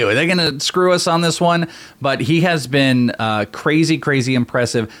going to do? Are they going to screw us on this one? But he has been crazy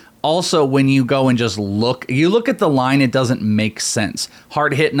impressive. Also, when you go and just look at the line, it doesn't make sense.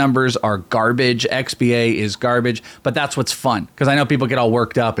 Hard hit numbers are garbage. XBA is garbage, but that's what's fun. Because I know people get all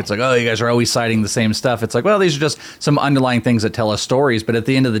worked up. It's like, oh, you guys are always citing the same stuff. It's like, well, these are just some underlying things that tell us stories. But at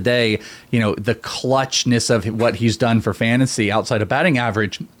the end of the day, the clutchness of what he's done for fantasy outside of batting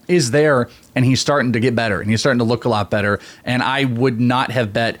average is there, and he's starting to get better, and he's starting to look a lot better. And I would not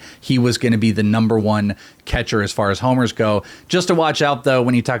have bet he was going to be the number one catcher as far as homers go. Just to watch out, though,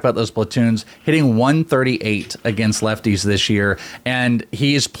 when you talk about those platoons, hitting 138 against lefties this year, and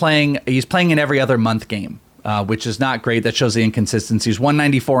he's playing in every other month game, which is not great. That shows the inconsistencies.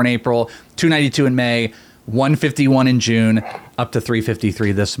 194 in April, 292 in May, 151 in June, up to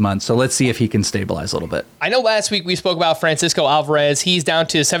 353 this month. So let's see if he can stabilize a little bit. I know last week we spoke about Francisco Alvarez. He's down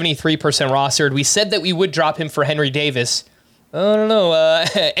to 73% rostered. We said that we would drop him for Henry Davis. I don't know.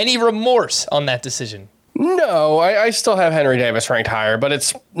 Any remorse on that decision? No, I still have Henry Davis ranked higher, but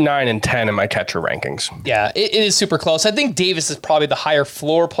it's 9 and 10 in my catcher rankings. Yeah, it is super close. I think Davis is probably the higher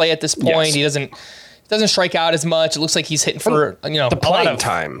floor play at this point. Yes. He doesn't strike out as much. It looks like he's hitting for the playing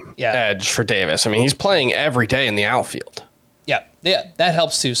time edge for Davis. I mean, he's playing every day in the outfield. Yeah, that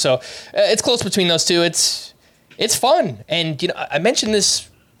helps too. So it's close between those two. It's It's fun. And, I mentioned this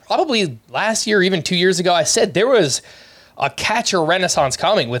probably last year, even 2 years ago. I said there was a catcher renaissance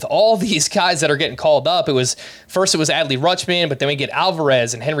coming with all these guys that are getting called up. First it was Adley Rutschman, but then we get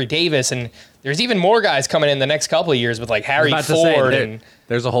Alvarez and Henry Davis, and there's even more guys coming in the next couple of years with like Harry Ford.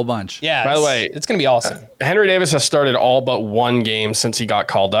 There's a whole bunch. Yeah. By the way, it's going to be awesome. Henry Davis has started all but one game since he got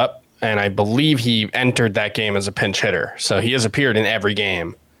called up, and I believe he entered that game as a pinch hitter. So he has appeared in every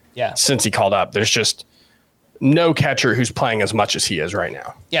game since he called up. There's just no catcher who's playing as much as he is right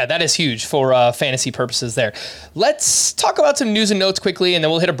now. Yeah, that is huge for fantasy purposes there. Let's talk about some news and notes quickly, and then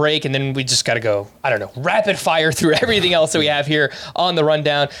we'll hit a break, and then we just got to go, rapid fire through everything else that we have here on the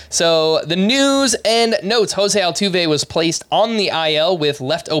rundown. So the news and notes, Jose Altuve was placed on the IL with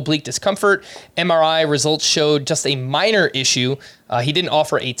left oblique discomfort. MRI results showed just a minor issue. He didn't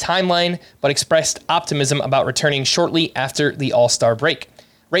offer a timeline, but expressed optimism about returning shortly after the All-Star break.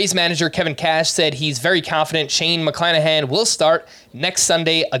 Rays manager Kevin Cash said he's very confident Shane McClanahan will start next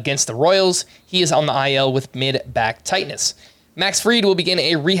Sunday against the Royals. He is on the IL with mid-back tightness. Max Fried will begin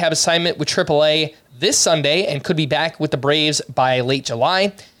a rehab assignment with AAA this Sunday and could be back with the Braves by late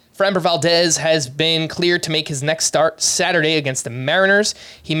July. Framber Valdez has been cleared to make his next start Saturday against the Mariners.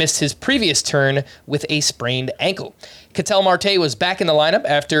 He missed his previous turn with a sprained ankle. Ketel Marte was back in the lineup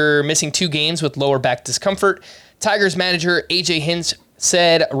after missing 2 games with lower back discomfort. Tigers manager A.J. Hinch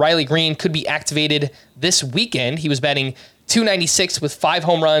said Riley Green could be activated this weekend. He was batting .296 with 5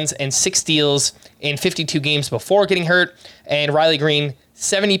 home runs and 6 steals in 52 games before getting hurt. And Riley Green,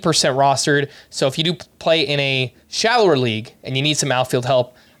 70% rostered. So if you do play in a shallower league and you need some outfield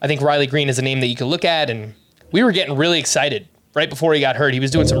help, I think Riley Green is a name that you could look at. And we were getting really excited right before he got hurt. He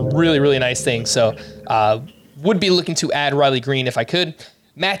was doing some really, really nice things. So would be looking to add Riley Green if I could.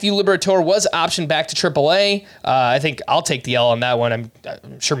 Matthew Liberatore was optioned back to AAA. I think I'll take the L on that one.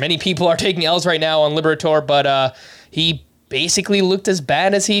 I'm sure many people are taking L's right now on Liberatore, but he basically looked as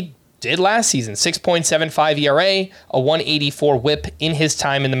bad as he did last season. 6.75 ERA, a 184 whip in his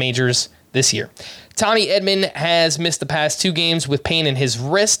time in the majors this year. Tommy Edman has missed the past 2 games with pain in his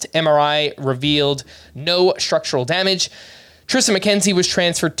wrist. MRI revealed no structural damage. Tristan McKenzie was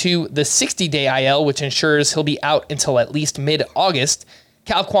transferred to the 60-day IL, which ensures he'll be out until at least mid-August.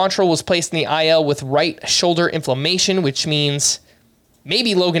 Cal Quantrill was placed in the IL with right shoulder inflammation, which means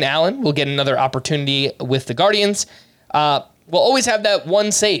maybe Logan Allen will get another opportunity with the Guardians. We'll always have that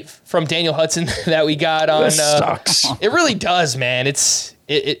one save from Daniel Hudson that we got on. This sucks. It really does, man.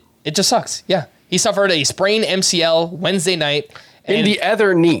 It just sucks. Yeah. He suffered a sprained MCL Wednesday night. In the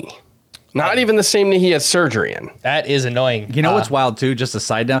other knee. Not even the same knee he had surgery in. That is annoying. You know what's wild, too? Just a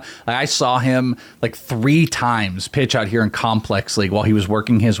side note. I saw him 3 times pitch out here in Complex League while he was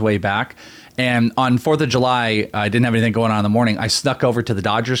working his way back. And on 4th of July, I didn't have anything going on in the morning. I snuck over to the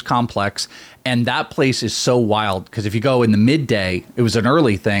Dodgers complex, and that place is so wild because if you go in the midday, it was an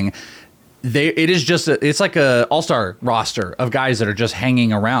early thing. It's like a all-star roster of guys that are just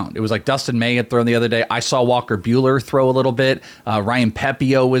hanging around. It was like Dustin May had thrown the other day. I saw Walker Buehler throw a little bit. Ryan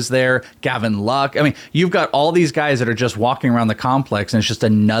Pepio was there. Gavin Luck. I mean, you've got all these guys that are just walking around the complex, and it's just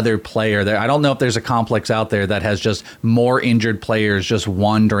another player there. I don't know if there's a complex out there that has just more injured players just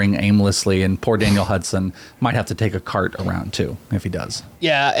wandering aimlessly, and poor Daniel Hudson might have to take a cart around too if he does.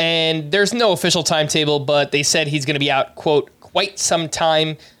 Yeah, and there's no official timetable, but they said he's going to be out, quote, quite some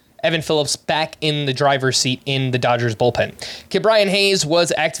time. Evan Phillips back in the driver's seat in the Dodgers bullpen. Ke'Bryan Hayes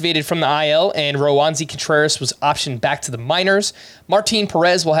was activated from the IL, and Rowanzi Contreras was optioned back to the minors. Martin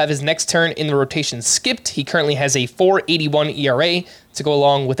Perez will have his next turn in the rotation skipped. He currently has a 4.81 ERA to go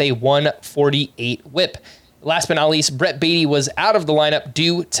along with a 1.48 whip. Last but not least, Brett Beatty was out of the lineup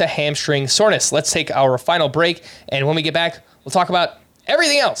due to hamstring soreness. Let's take our final break, and when we get back, we'll talk about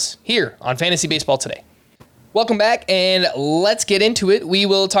everything else here on Fantasy Baseball Today. Welcome back, and let's get into it. We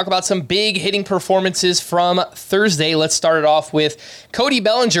will talk about some big hitting performances from Thursday. Let's start it off with Cody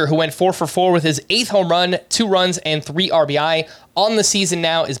Bellinger, who went 4 for 4 with his 8th home run, 2 runs, and 3 RBI. On the season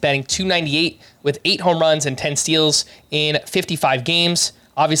now is batting .298 with 8 home runs and 10 steals in 55 games.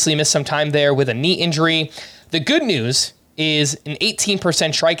 Obviously missed some time there with a knee injury. The good news is an 18%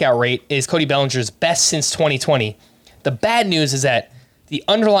 strikeout rate is Cody Bellinger's best since 2020. The bad news is that the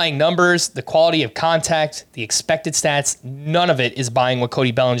underlying numbers, the quality of contact, the expected stats, none of it is buying what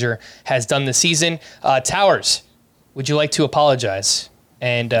Cody Bellinger has done this season. Towers, would you like to apologize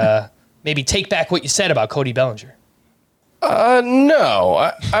and maybe take back what you said about Cody Bellinger?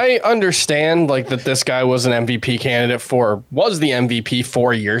 No. I understand that this guy was an MVP candidate was the MVP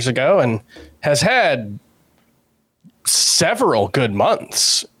 4 years ago and has had several good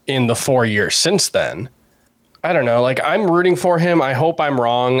months in the 4 years since then. I don't know. I'm rooting for him. I hope I'm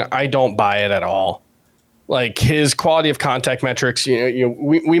wrong. I don't buy it at all. Like his quality of contact metrics,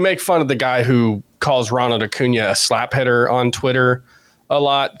 we make fun of the guy who calls Ronald Acuna a slap hitter on Twitter a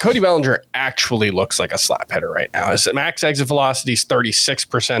lot. Cody Bellinger actually looks like a slap hitter right now. His max exit velocity is 36th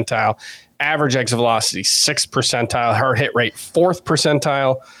percentile, average exit velocity 6th percentile, hard hit rate 4th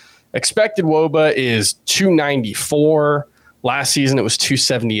percentile. Expected WOBA is 294. Last season it was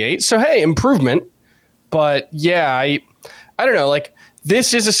 278. So hey, improvement. But yeah, I don't know. Like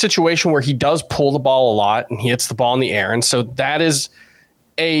this is a situation where he does pull the ball a lot and he hits the ball in the air, and so that is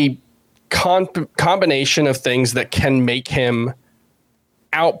a combination of things that can make him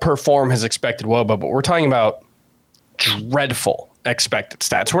outperform his expected WOBA. But we're talking about dreadful expected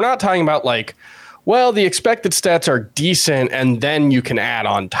stats. We're not talking about like, well, the expected stats are decent and then you can add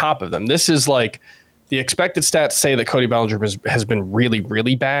on top of them. This is like the expected stats say that Cody Bellinger has been really,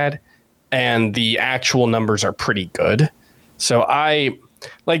 really bad, and the actual numbers are pretty good. So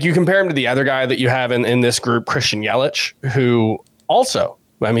you compare him to the other guy that you have in this group, Christian Yelich, who also,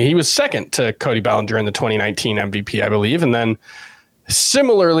 he was second to Cody Bellinger in the 2019 MVP, I believe, and then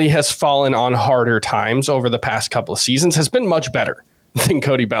similarly has fallen on harder times over the past couple of seasons, has been much better than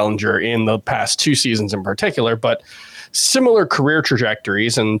Cody Bellinger in the past 2 seasons in particular, but similar career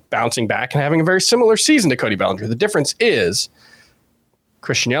trajectories and bouncing back and having a very similar season to Cody Bellinger. The difference is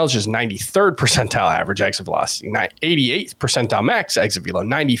Christian Yelich's 93rd percentile average exit velocity, 88th percentile max exit velo,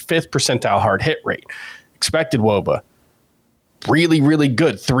 95th percentile hard hit rate, expected WOBA, really, really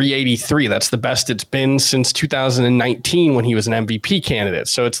good, 383. That's the best it's been since 2019 when he was an MVP candidate.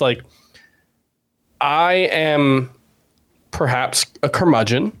 So it's like, I am perhaps a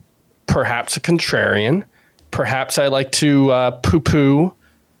curmudgeon, perhaps a contrarian, perhaps I like to poo-poo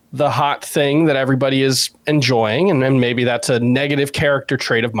the hot thing that everybody is enjoying, and then maybe that's a negative character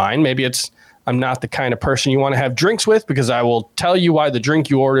trait of mine. Maybe it's I'm not the kind of person you want to have drinks with because I will tell you why the drink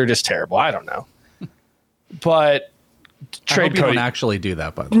you ordered is terrible. I don't know. But I hope you don't actually do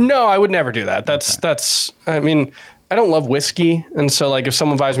that, but no, I would never do that. That's I don't love whiskey, and so like if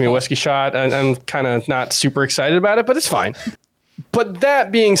someone buys me a whiskey shot, I'm kind of not super excited about it, but it's fine. But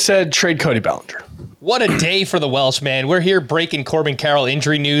that being said, trade Cody Bellinger. What a day for the Welsh, man. We're here breaking Corbin Carroll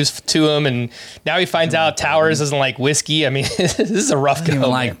injury news to him, and now he finds out Towers doesn't like whiskey. this is a rough go.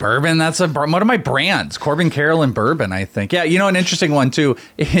 Like bourbon, that's one of my brands, Corbin Carroll and bourbon, I think. Yeah, an interesting one too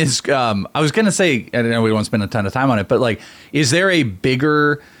is, I was going to say, I don't know, we won't spend a ton of time on it, but like, is there a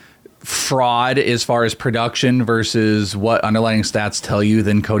bigger fraud as far as production versus what underlying stats tell you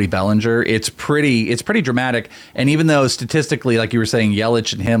than Cody Bellinger? It's pretty dramatic. And even though statistically, like you were saying,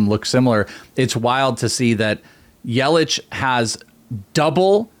 Yelich and him look similar, it's wild to see that Yelich has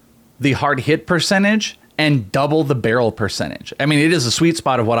double the hard hit percentage and double the barrel percentage. It is a sweet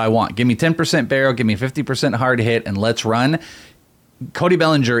spot of what I want. Give me 10% barrel, give me 50% hard hit, and let's run. Cody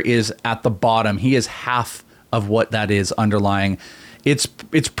Bellinger is at the bottom. He is half of what that is underlying. It's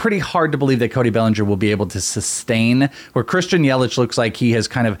pretty hard to believe that Cody Bellinger will be able to sustain, where Christian Yelich looks like he has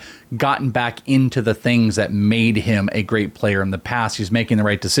kind of gotten back into the things that made him a great player in the past. He's making the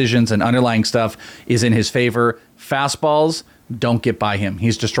right decisions, and underlying stuff is in his favor. Fastballs don't get by him.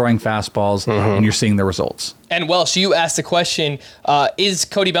 He's destroying fastballs, and you're seeing the results. And Welsh, you asked the question, is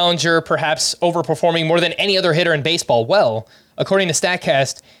Cody Bellinger perhaps overperforming more than any other hitter in baseball? Well, according to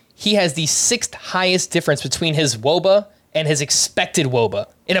StatCast, he has the 6th highest difference between his WOBA and his expected WOBA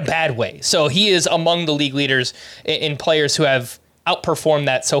in a bad way. So he is among the league leaders in players who have outperformed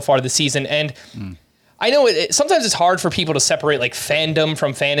that so far this season. And I know sometimes it's hard for people to separate like fandom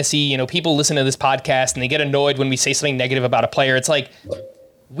from fantasy. People listen to this podcast and they get annoyed when we say something negative about a player. It's like,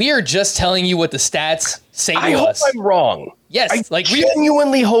 we are just telling you what the stats say to us. I hope I'm wrong. Yes. I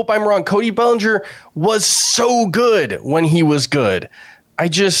genuinely hope I'm wrong. Cody Bellinger was so good when he was good.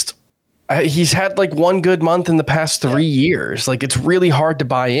 He's had like one good month in the past 3 years. Like, it's really hard to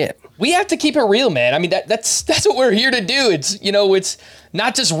buy in. We have to keep it real, man. That's what we're here to do. It's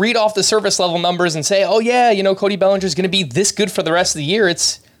not just read off the surface level numbers and say, oh yeah, Cody Bellinger is going to be this good for the rest of the year.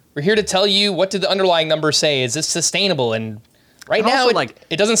 We're here to tell you, what did the underlying numbers say? Is this sustainable? And right now,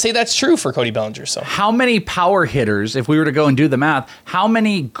 it doesn't say that's true for Cody Bellinger. So how many power hitters, if we were to go and do the math, how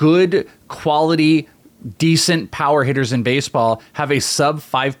many good quality, decent power hitters in baseball have a sub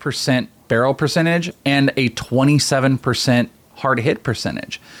 5% barrel percentage and a 27% hard hit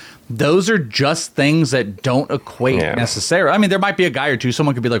percentage? Those are just things that don't equate necessarily. There might be a guy or two.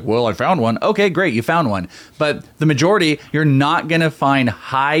 Someone could be like, well, I found one. Okay, great. You found one. But the majority, you're not going to find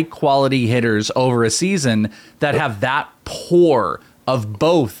high quality hitters over a season that have that poor of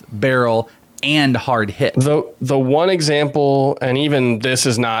both barrel and hard hit. The one example, and even this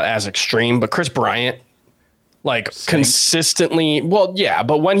is not as extreme, but Chris Bryant like consistently. Well, yeah,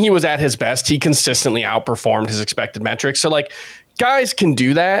 but when he was at his best, he consistently outperformed his expected metrics. So like guys can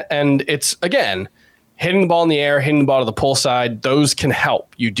do that. And it's, again, hitting the ball in the air, hitting the ball to the pull side, those can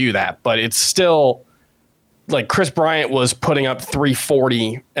help you do that. But it's still like Chris Bryant was putting up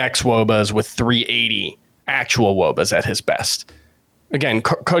 340 ex-WOBAs with 380 actual WOBAs at his best. Again,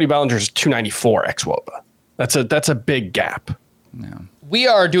 Cody Bellinger's 294 ex-WOBA. That's a big gap. Yeah. We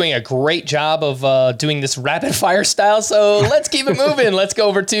are doing a great job of doing this rapid fire style, so let's keep it moving. Let's go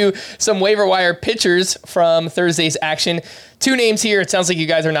over to some waiver wire pitchers from Thursday's action. 2 names here. It sounds like you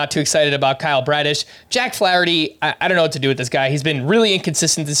guys are not too excited about Kyle Bradish. Jack Flaherty, I don't know what to do with this guy. He's been really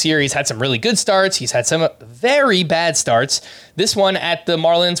inconsistent this year. He's had some really good starts. He's had some very bad starts. This one at the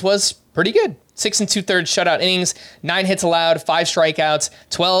Marlins was pretty good. 6 2/3 shutout innings, 9 hits allowed, 5 strikeouts,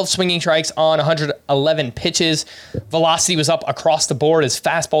 12 swinging strikes on 111 pitches. Velocity was up across the board. His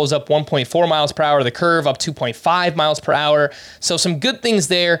fastball was up 1.4 miles per hour. The curve up 2.5 miles per hour. So some good things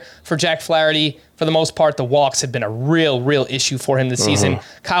there for Jack Flaherty. For the most part, the walks have been a real issue for him this season.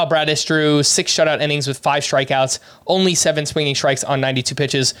 Kyle Bradish drew 6 shutout innings with 5 strikeouts, only 7 swinging strikes on 92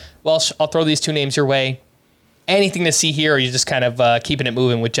 pitches. Well, I'll throw these 2 names your way. Anything to see here, or are you just kind of keeping it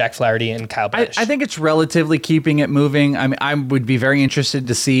moving with Jack Flaherty and Kyle Bradish? I think it's relatively keeping it moving. I mean, I would be very interested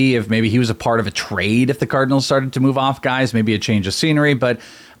to see if maybe he was a part of a trade if the Cardinals started to move off guys, maybe a change of scenery. But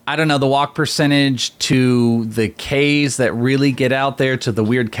I don't know, the walk percentage to the Ks that really get out there to the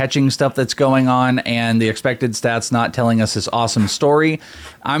weird catching stuff that's going on and the expected stats not telling us this awesome story.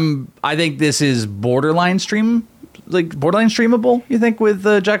 I think this is borderline streamable, you think, with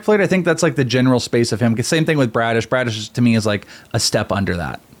Jack Flaherty? I think that's like the general space of him. Same thing with Bradish. Bradish to me is like a step under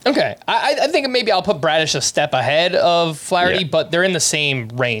that. Okay. I think maybe I'll put Bradish a step ahead of Flaherty, but they're in the same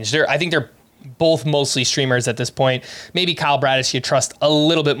range. I think they're both mostly streamers at this point. Maybe Kyle Bradish you trust a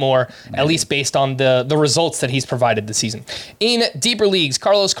little bit more, at least based on the results that he's provided this season. In deeper leagues,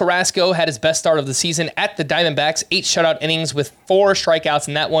 Carlos Carrasco had his best start of the season at the Diamondbacks, 8 shutout innings with 4 strikeouts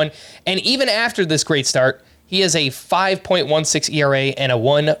in that one. And even after this great start, he has a 5.16 ERA and a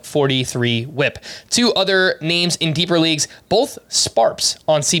 143 whip. 2 other names in deeper leagues, both Sparps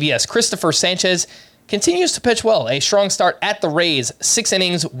on CBS. Christopher Sanchez continues to pitch well. A strong start at the Rays, 6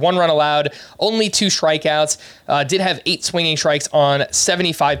 innings, 1 run allowed, only 2 strikeouts. Did have 8 swinging strikes on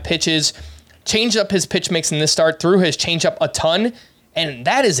 75 pitches. Changed up his pitch mix in this start, threw his changeup a ton, and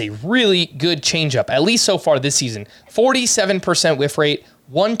that is a really good changeup, at least so far this season. 47% whiff rate,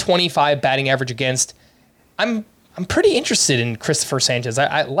 125 batting average against. I'm pretty interested in Christopher Sanchez.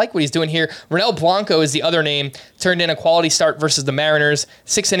 I like what he's doing here. Ronel Blanco is the other name. Turned in a quality start versus the Mariners.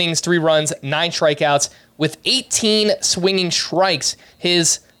 6 innings, 3 runs, 9 strikeouts with 18 swinging strikes.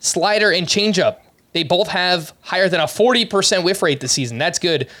 His slider and changeup, they both have higher than a 40% whiff rate this season. That's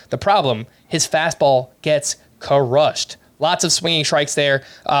good. The problem, his fastball gets crushed. Lots of swinging strikes there.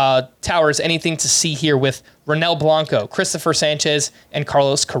 Towers, anything to see here with Ronel Blanco, Christopher Sanchez, and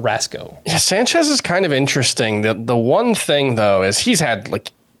Carlos Carrasco? Yeah, Sanchez is kind of interesting. The one thing, though, is he's had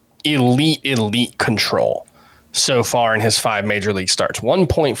like elite control so far in his 5 major league starts.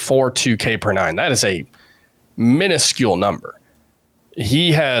 1.42 K per 9. That is a minuscule number.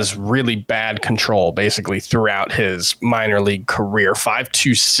 He has really bad control basically throughout his minor league career.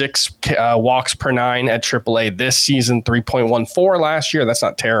 5.26 walks per 9 at AAA this season, 3.14 last year. That's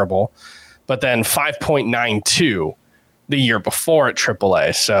not terrible. But then 5.92 the year before at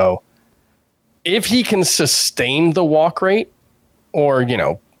AAA. So if he can sustain the walk rate, or,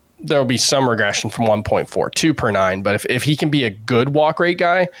 there'll be some regression from 1.42 per 9. But if he can be a good walk rate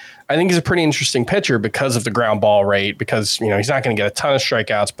guy, I think he's a pretty interesting pitcher because of the ground ball rate, because, he's not going to get a ton of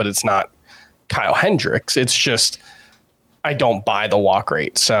strikeouts, but it's not Kyle Hendricks. It's just, I don't buy the walk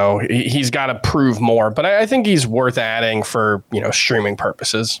rate. So he's got to prove more, but I think he's worth adding for, streaming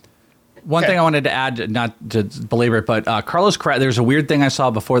purposes. One thing I wanted to add, not to belabor it, but Carlos Carrasco, there's a weird thing I saw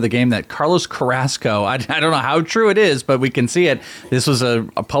before the game that Carlos Carrasco, I don't know how true it is, but we can see it. This was a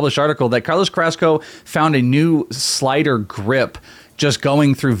published article that Carlos Carrasco found a new slider grip just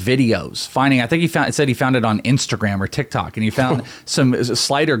going through videos, I think he found it on Instagram or TikTok, and he found some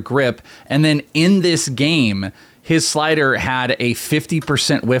slider grip. And then in this game, his slider had a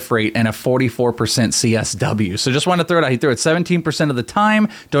 50% whiff rate and a 44% CSW. So just want to throw it out. He threw it 17% of the time.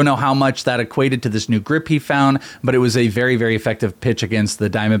 Don't know how much that equated to this new grip he found, but it was a very, very effective pitch against the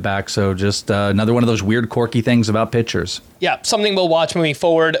Diamondbacks. So just another one of those weird, quirky things about pitchers. Yeah, something we'll watch moving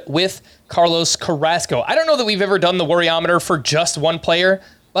forward with Carlos Carrasco. I don't know that we've ever done the worryometer for just one player,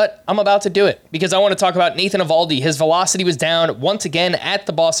 but I'm about to do it because I want to talk about Nathan Eovaldi. His velocity was down once again at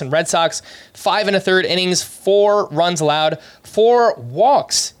the Boston Red Sox. 5 1/3 innings, 4 runs allowed, 4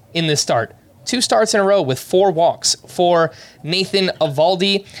 walks in this start. 2 starts in a row with 4 walks for Nathan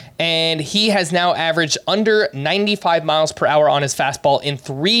Eovaldi, and he has now averaged under 95 miles per hour on his fastball in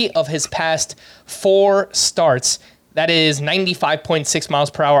 3 of his past 4 starts. That is 95.6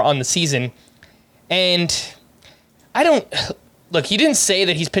 miles per hour on the season. And I don't... Look, he didn't say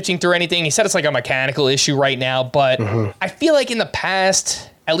that he's pitching through anything. He said it's like a mechanical issue right now, but I feel like in the past,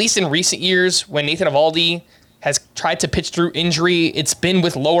 at least in recent years, when Nathan Eovaldi has tried to pitch through injury, it's been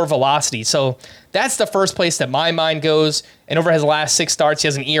with lower velocity. So that's the first place that my mind goes. And over his last 6 starts, he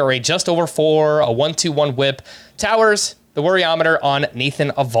has an ERA just over 4, a 1.21 whip. Towers, the worryometer on Nathan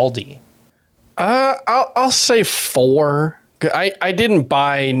Eovaldi. I'll say 4. I didn't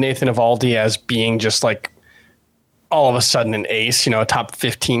buy Nathan Eovaldi as being just like all of a sudden an ace, a top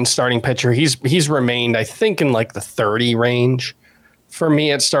 15 starting pitcher. He's remained, I think, in like the 30 range for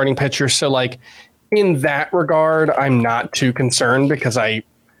me at starting pitcher. So like in that regard, I'm not too concerned because I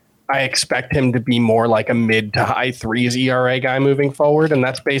expect him to be more like a mid to high 3s ERA guy moving forward. And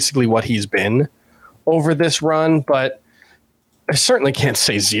that's basically what he's been over this run. But I certainly can't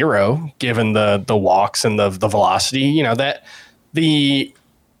say 0 given the walks and the velocity,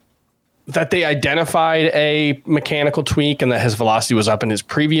 that they identified a mechanical tweak and that his velocity was up in his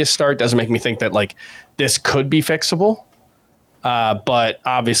previous start doesn't make me think that like this could be fixable. But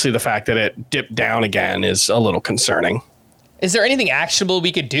obviously the fact that it dipped down again is a little concerning. Is there anything actionable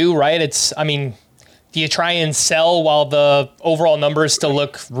we could do, right? Do you try and sell while the overall numbers still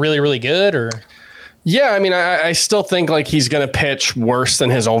look really, really good, or? Yeah, I still think like he's going to pitch worse than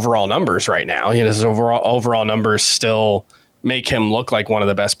his overall numbers right now. His overall numbers still make him look like one of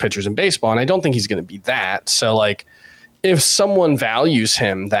the best pitchers in baseball, and I don't think he's going to be that. So, like, if someone values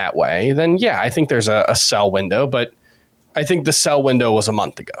him that way, then yeah, I think there's a sell window, but I think the sell window was a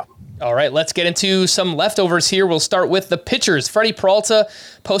month ago. All right, let's get into some leftovers here. We'll start with the pitchers. Freddie Peralta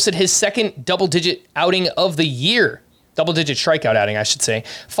posted his second double-digit outing of the year. Double-digit strikeout outing, I should say.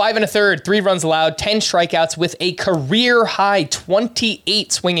 5 1/3, 3 runs allowed, 10 strikeouts with a career-high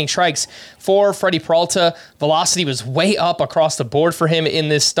 28 swinging strikes for Freddie Peralta. Velocity was way up across the board for him in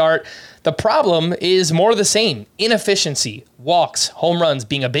this start. The problem is more of the same. Inefficiency, walks, home runs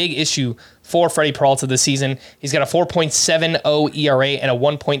being a big issue for Freddie Peralta this season. He's got a 4.70 ERA and a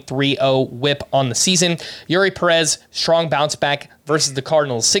 1.30 whip on the season. Yuri Perez, strong bounce back versus the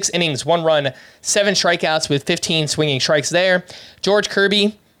Cardinals. 6 innings, 1 run, 7 strikeouts with 15 swinging strikes there. George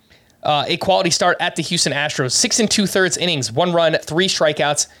Kirby, a quality start at the Houston Astros. 6 2/3 innings, 1 run, 3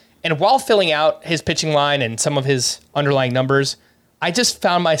 strikeouts. And while filling out his pitching line and some of his underlying numbers, I just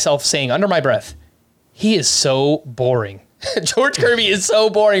found myself saying under my breath, he is so boring. George Kirby is so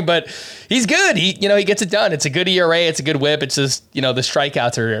boring, but he's good. He gets it done. It's a good ERA. It's a good whip. It's just, the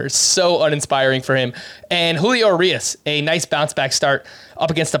strikeouts are so uninspiring for him. And Julio Urias, a nice bounce back start up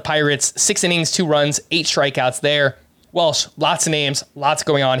against the Pirates. 6 innings, 2 runs, 8 strikeouts there. Welsh, lots of names, lots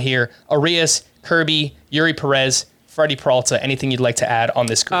going on here. Urias, Kirby, Yuri Perez, Freddie Peralta. Anything you'd like to add on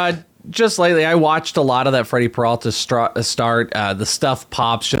this group? Just lately, I watched a lot of that Freddie Peralta start. The stuff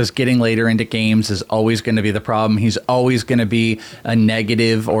pops. Just getting later into games is always going to be the problem. He's always going to be a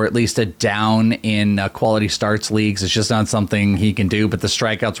negative or at least a down in quality starts leagues. It's just not something he can do. But the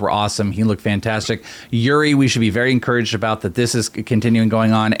strikeouts were awesome. He looked fantastic. Yuri, we should be very encouraged about that. This is continuing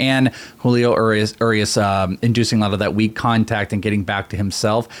going on, and Julio Urias inducing a lot of that weak contact and getting back to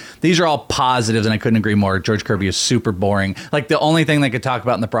himself. These are all positives, and I couldn't agree more. George Kirby is super boring. Like the only thing they could talk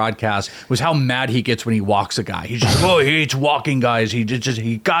about in the broadcast was how mad he gets when he walks a guy. He's just, he hates walking guys. He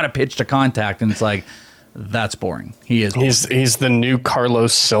got to pitch to contact, and it's like, that's boring. He is. He's the new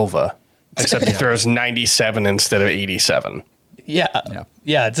Carlos Silva, except he throws 97 instead of 87. Yeah.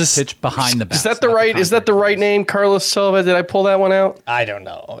 Just pitch behind the bat. Is that the right name, Carlos Silva? Did I pull that one out? I don't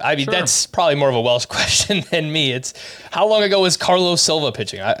know. That's probably more of a Welsh question than me. It's how long ago was Carlos Silva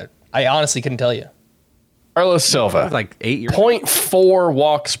pitching? I honestly couldn't tell you. Carlos Silva, like 8 years. 0.4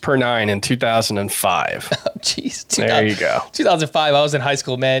 walks per 9 in 2005. Oh, jeez. There you go. 2005. I was in high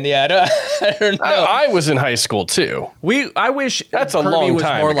school, man. Yeah, I don't know. I was in high school too. I wish that's Kirby a long was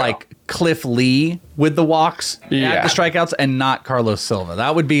time more ago. Like Cliff Lee with the walks and the strikeouts, and not Carlos Silva.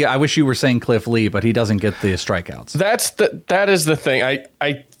 That would be. I wish you were saying Cliff Lee, but he doesn't get the strikeouts. That is the thing.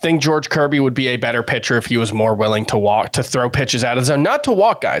 I think George Kirby would be a better pitcher if he was more willing to throw pitches out of the zone, not to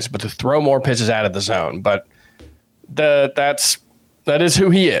walk guys, but to throw more pitches out of the zone. But that is who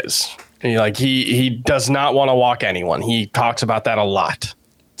he is. He does not want to walk anyone. He talks about that a lot.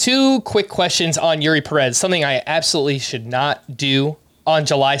 2 quick questions on Yuri Perez, something I absolutely should not do on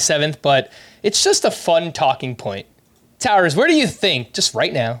July 7th, but it's just a fun talking point. Towers, where do you think, just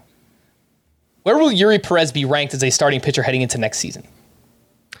right now, where will Yuri Perez be ranked as a starting pitcher heading into next season?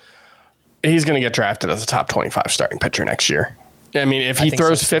 he's going to get drafted as a top 25 starting pitcher next year. I mean, if he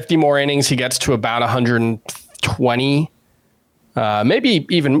throws 50 more innings, he gets to about 120, maybe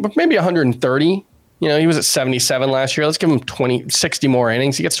 130. You know, he was at 77 last year. Let's give him 60 more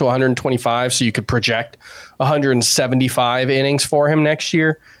innings. He gets to 125, so you could project 175 innings for him next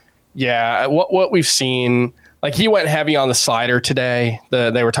year. Yeah, what we've seen, like he went heavy on the slider today.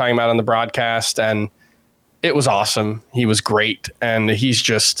 They were talking about on the broadcast, and it was awesome. He was great, and I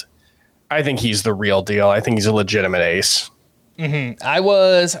think he's the real deal. I think he's a legitimate ace. Mm-hmm.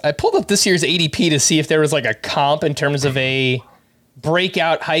 I pulled up this year's ADP to see if there was like a comp in terms of a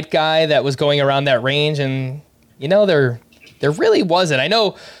breakout hype guy that was going around that range, and there really wasn't. I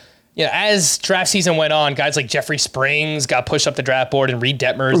know, as draft season went on, guys like Jeffrey Springs got pushed up the draft board and Reed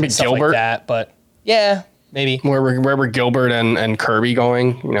Detmers and stuff Gilbert. Like that. But yeah, maybe where were Gilbert and Kirby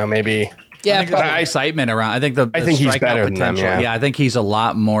going? Maybe. Yeah, I think there's excitement around. I think he's better than them. Yeah, I think he's a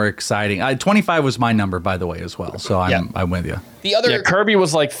lot more exciting. 25 was my number, by the way, as well. So I'm with you. Kirby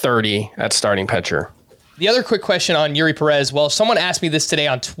was like 30 at starting pitcher. The other quick question on Yuri Perez. Well, someone asked me this today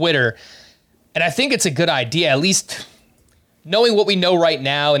on Twitter, and I think it's a good idea, at least knowing what we know right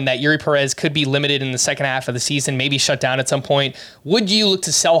now, and that Yuri Perez could be limited in the second half of the season, maybe shut down at some point. Would you look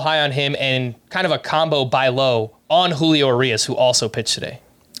to sell high on him and kind of a combo buy low on Julio Urias, who also pitched today?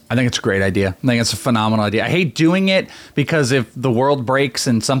 I think it's a great idea. I think it's a phenomenal idea. I hate doing it because if the world breaks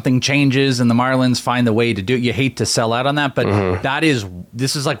and something changes and the Marlins find the way to do it, you hate to sell out on that. But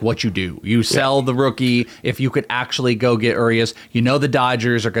this is like what you do. You sell the rookie. If you could actually go get Urias, the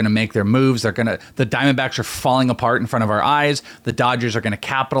Dodgers are going to make their moves. The Diamondbacks are falling apart in front of our eyes. The Dodgers are going to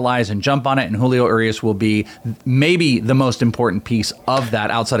capitalize and jump on it. And Julio Urias will be maybe the most important piece of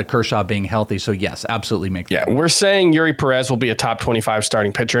that outside of Kershaw being healthy. So yes, absolutely make that. Yeah, we're saying Yuri Perez will be a top 25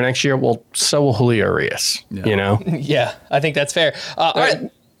 starting pitcher next year. Well, so will Julio Urias. Yeah, I think that's fair. All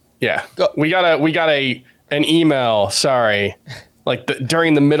right. Yeah, we got an email. Sorry, like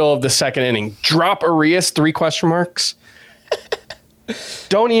during the middle of the second inning, drop Urias 3 question marks.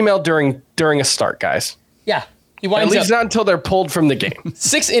 Don't email during a start, guys. Yeah, at least not until they're pulled from the game.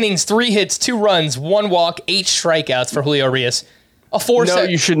 6 innings, 3 hits, 2 runs, 1 walk, 8 strikeouts for Julio Urias.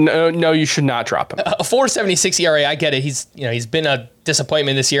 You should not drop him. A 4.76 ERA. I get it. He's been a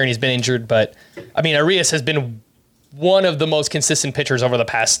disappointment this year and he's been injured, but I mean, Urias has been one of the most consistent pitchers over the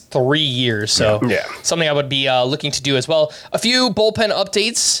past 3 years. So something I would be looking to do as well. A few bullpen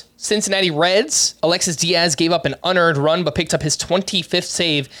updates. Cincinnati Reds. Alexis Diaz gave up an unearned run, but picked up his 25th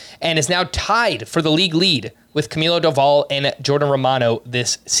save and is now tied for the league lead with Camilo Doval and Jordan Romano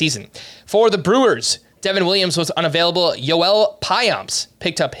this season. For the Brewers, Devin Williams was unavailable. Yoel Payamps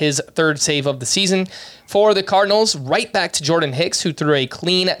picked up his 3rd save of the season. For the Cardinals, right back to Jordan Hicks, who threw a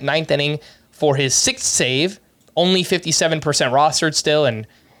clean 9th inning for his 6th save. Only 57% rostered still, and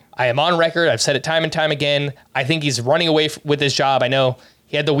I am on record. I've said it time and time again. I think he's running away with his job. I know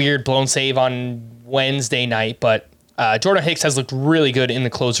he had the weird blown save on Wednesday night, but Jordan Hicks has looked really good in the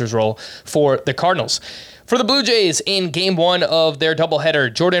closer's role for the Cardinals. For the Blue Jays, in Game 1 of their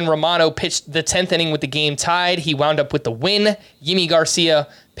doubleheader, Jordan Romano pitched the 10th inning with the game tied. He wound up with the win. Yimi Garcia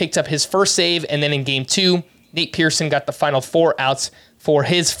picked up his 1st save, and then in Game 2, Nate Pearson got the final 4 outs for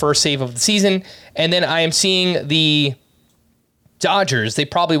his 1st save of the season. And then I am seeing the Dodgers. They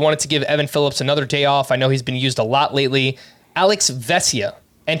probably wanted to give Evan Phillips another day off. I know he's been used a lot lately. Alex Vesia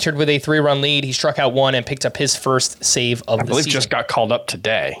entered with a 3-run lead. He struck out 1 and picked up his 1st save of the season. I believe just got called up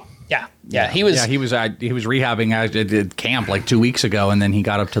today. Yeah, he was rehabbing at camp like 2 weeks ago, and then he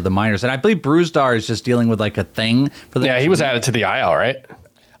got up to the minors. And I believe Bruzdar is just dealing with like a thing for the. Yeah, he was added to the IL, right?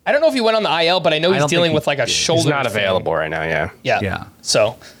 I don't know if he went on the IL, but I know he's dealing with like a shoulder. He's not available right now. Yeah.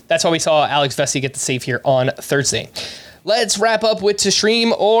 So that's why we saw Alex Vesia get the save here on Thursday. Let's wrap up with to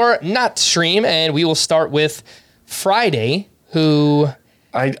stream or not stream, and we will start with Friday, who.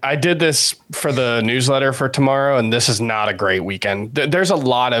 I did this for the newsletter for tomorrow, and this is not a great weekend. There's a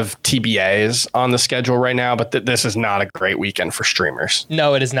lot of TBAs on the schedule right now, but this is not a great weekend for streamers.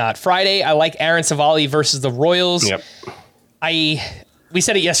 No, it is not. Friday, I like Aaron Savali versus the Royals. Yep. We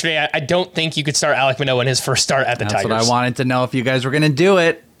said it yesterday. I don't think you could start Alek Manoah in his first start at the Tigers. That's what I wanted to know if you guys were going to do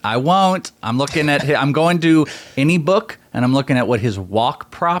it. I won't. I'm going to any book, and I'm looking at what his walk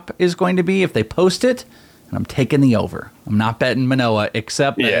prop is going to be if they post it. And I'm taking the over. I'm not betting Manoah,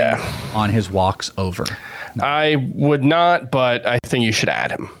 except on his walks over. No. I would not, but I think you should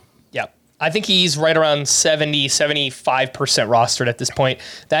add him. Yep. I think he's right around 75% rostered at this point.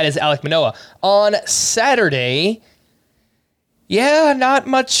 That is Alek Manoah. On Saturday, not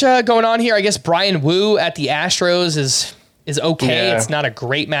much going on here. I guess Brian Wu at the Astros is okay. Yeah. It's not a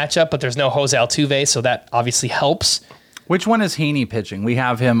great matchup, but there's no Jose Altuve, so that obviously helps. Which one is Heaney pitching? We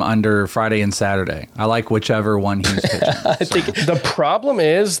have him under Friday and Saturday. I like whichever one he's pitching. I think The problem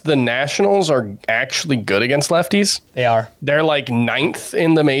is the Nationals are actually good against lefties. they are. They're like 9th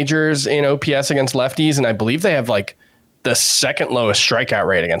in the majors in OPS against lefties, and I believe they have like the second lowest strikeout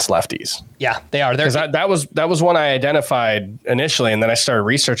rate against lefties. Yeah, they are. They're, That was one I identified initially, and then I started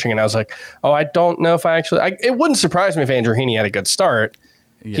researching, and I was like, oh, I don't know if I actually. It wouldn't surprise me if Andrew Heaney had a good start.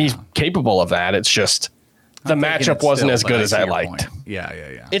 Yeah. He's capable of that. It's just the matchup wasn't as good as I liked.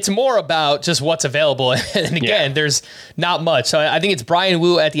 Yeah. it's more about just what's available. And again, there's not much. So I think it's Brian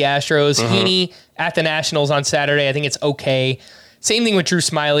Wu at the Astros, Heaney at the Nationals on Saturday. I think it's okay. Same thing with Drew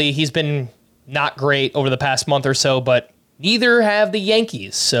Smiley. He's been not great over the past month or so, but neither have the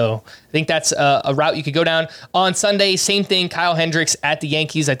Yankees. So I think that's a route you could go down. On Sunday, same thing, Kyle Hendricks at the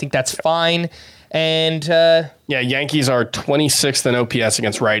Yankees. I think that's fine. And Yankees are 26th in OPS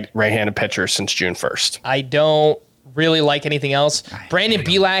against right-handed pitchers since June 1st. I don't really like anything else. Brandon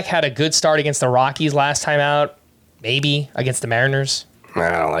Bielak had a good start against the Rockies last time out. Maybe against the Mariners.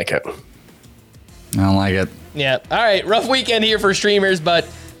 I don't like it. I don't like it. Yeah. All right. Rough weekend here for streamers, but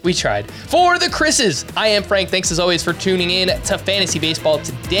we tried. For the Chris's, I am Frank. Thanks as always for tuning in to Fantasy Baseball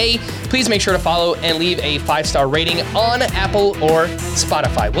today. Please make sure to follow and leave a 5-star rating on Apple or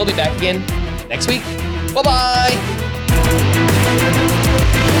Spotify. We'll be back again next week. Bye-bye.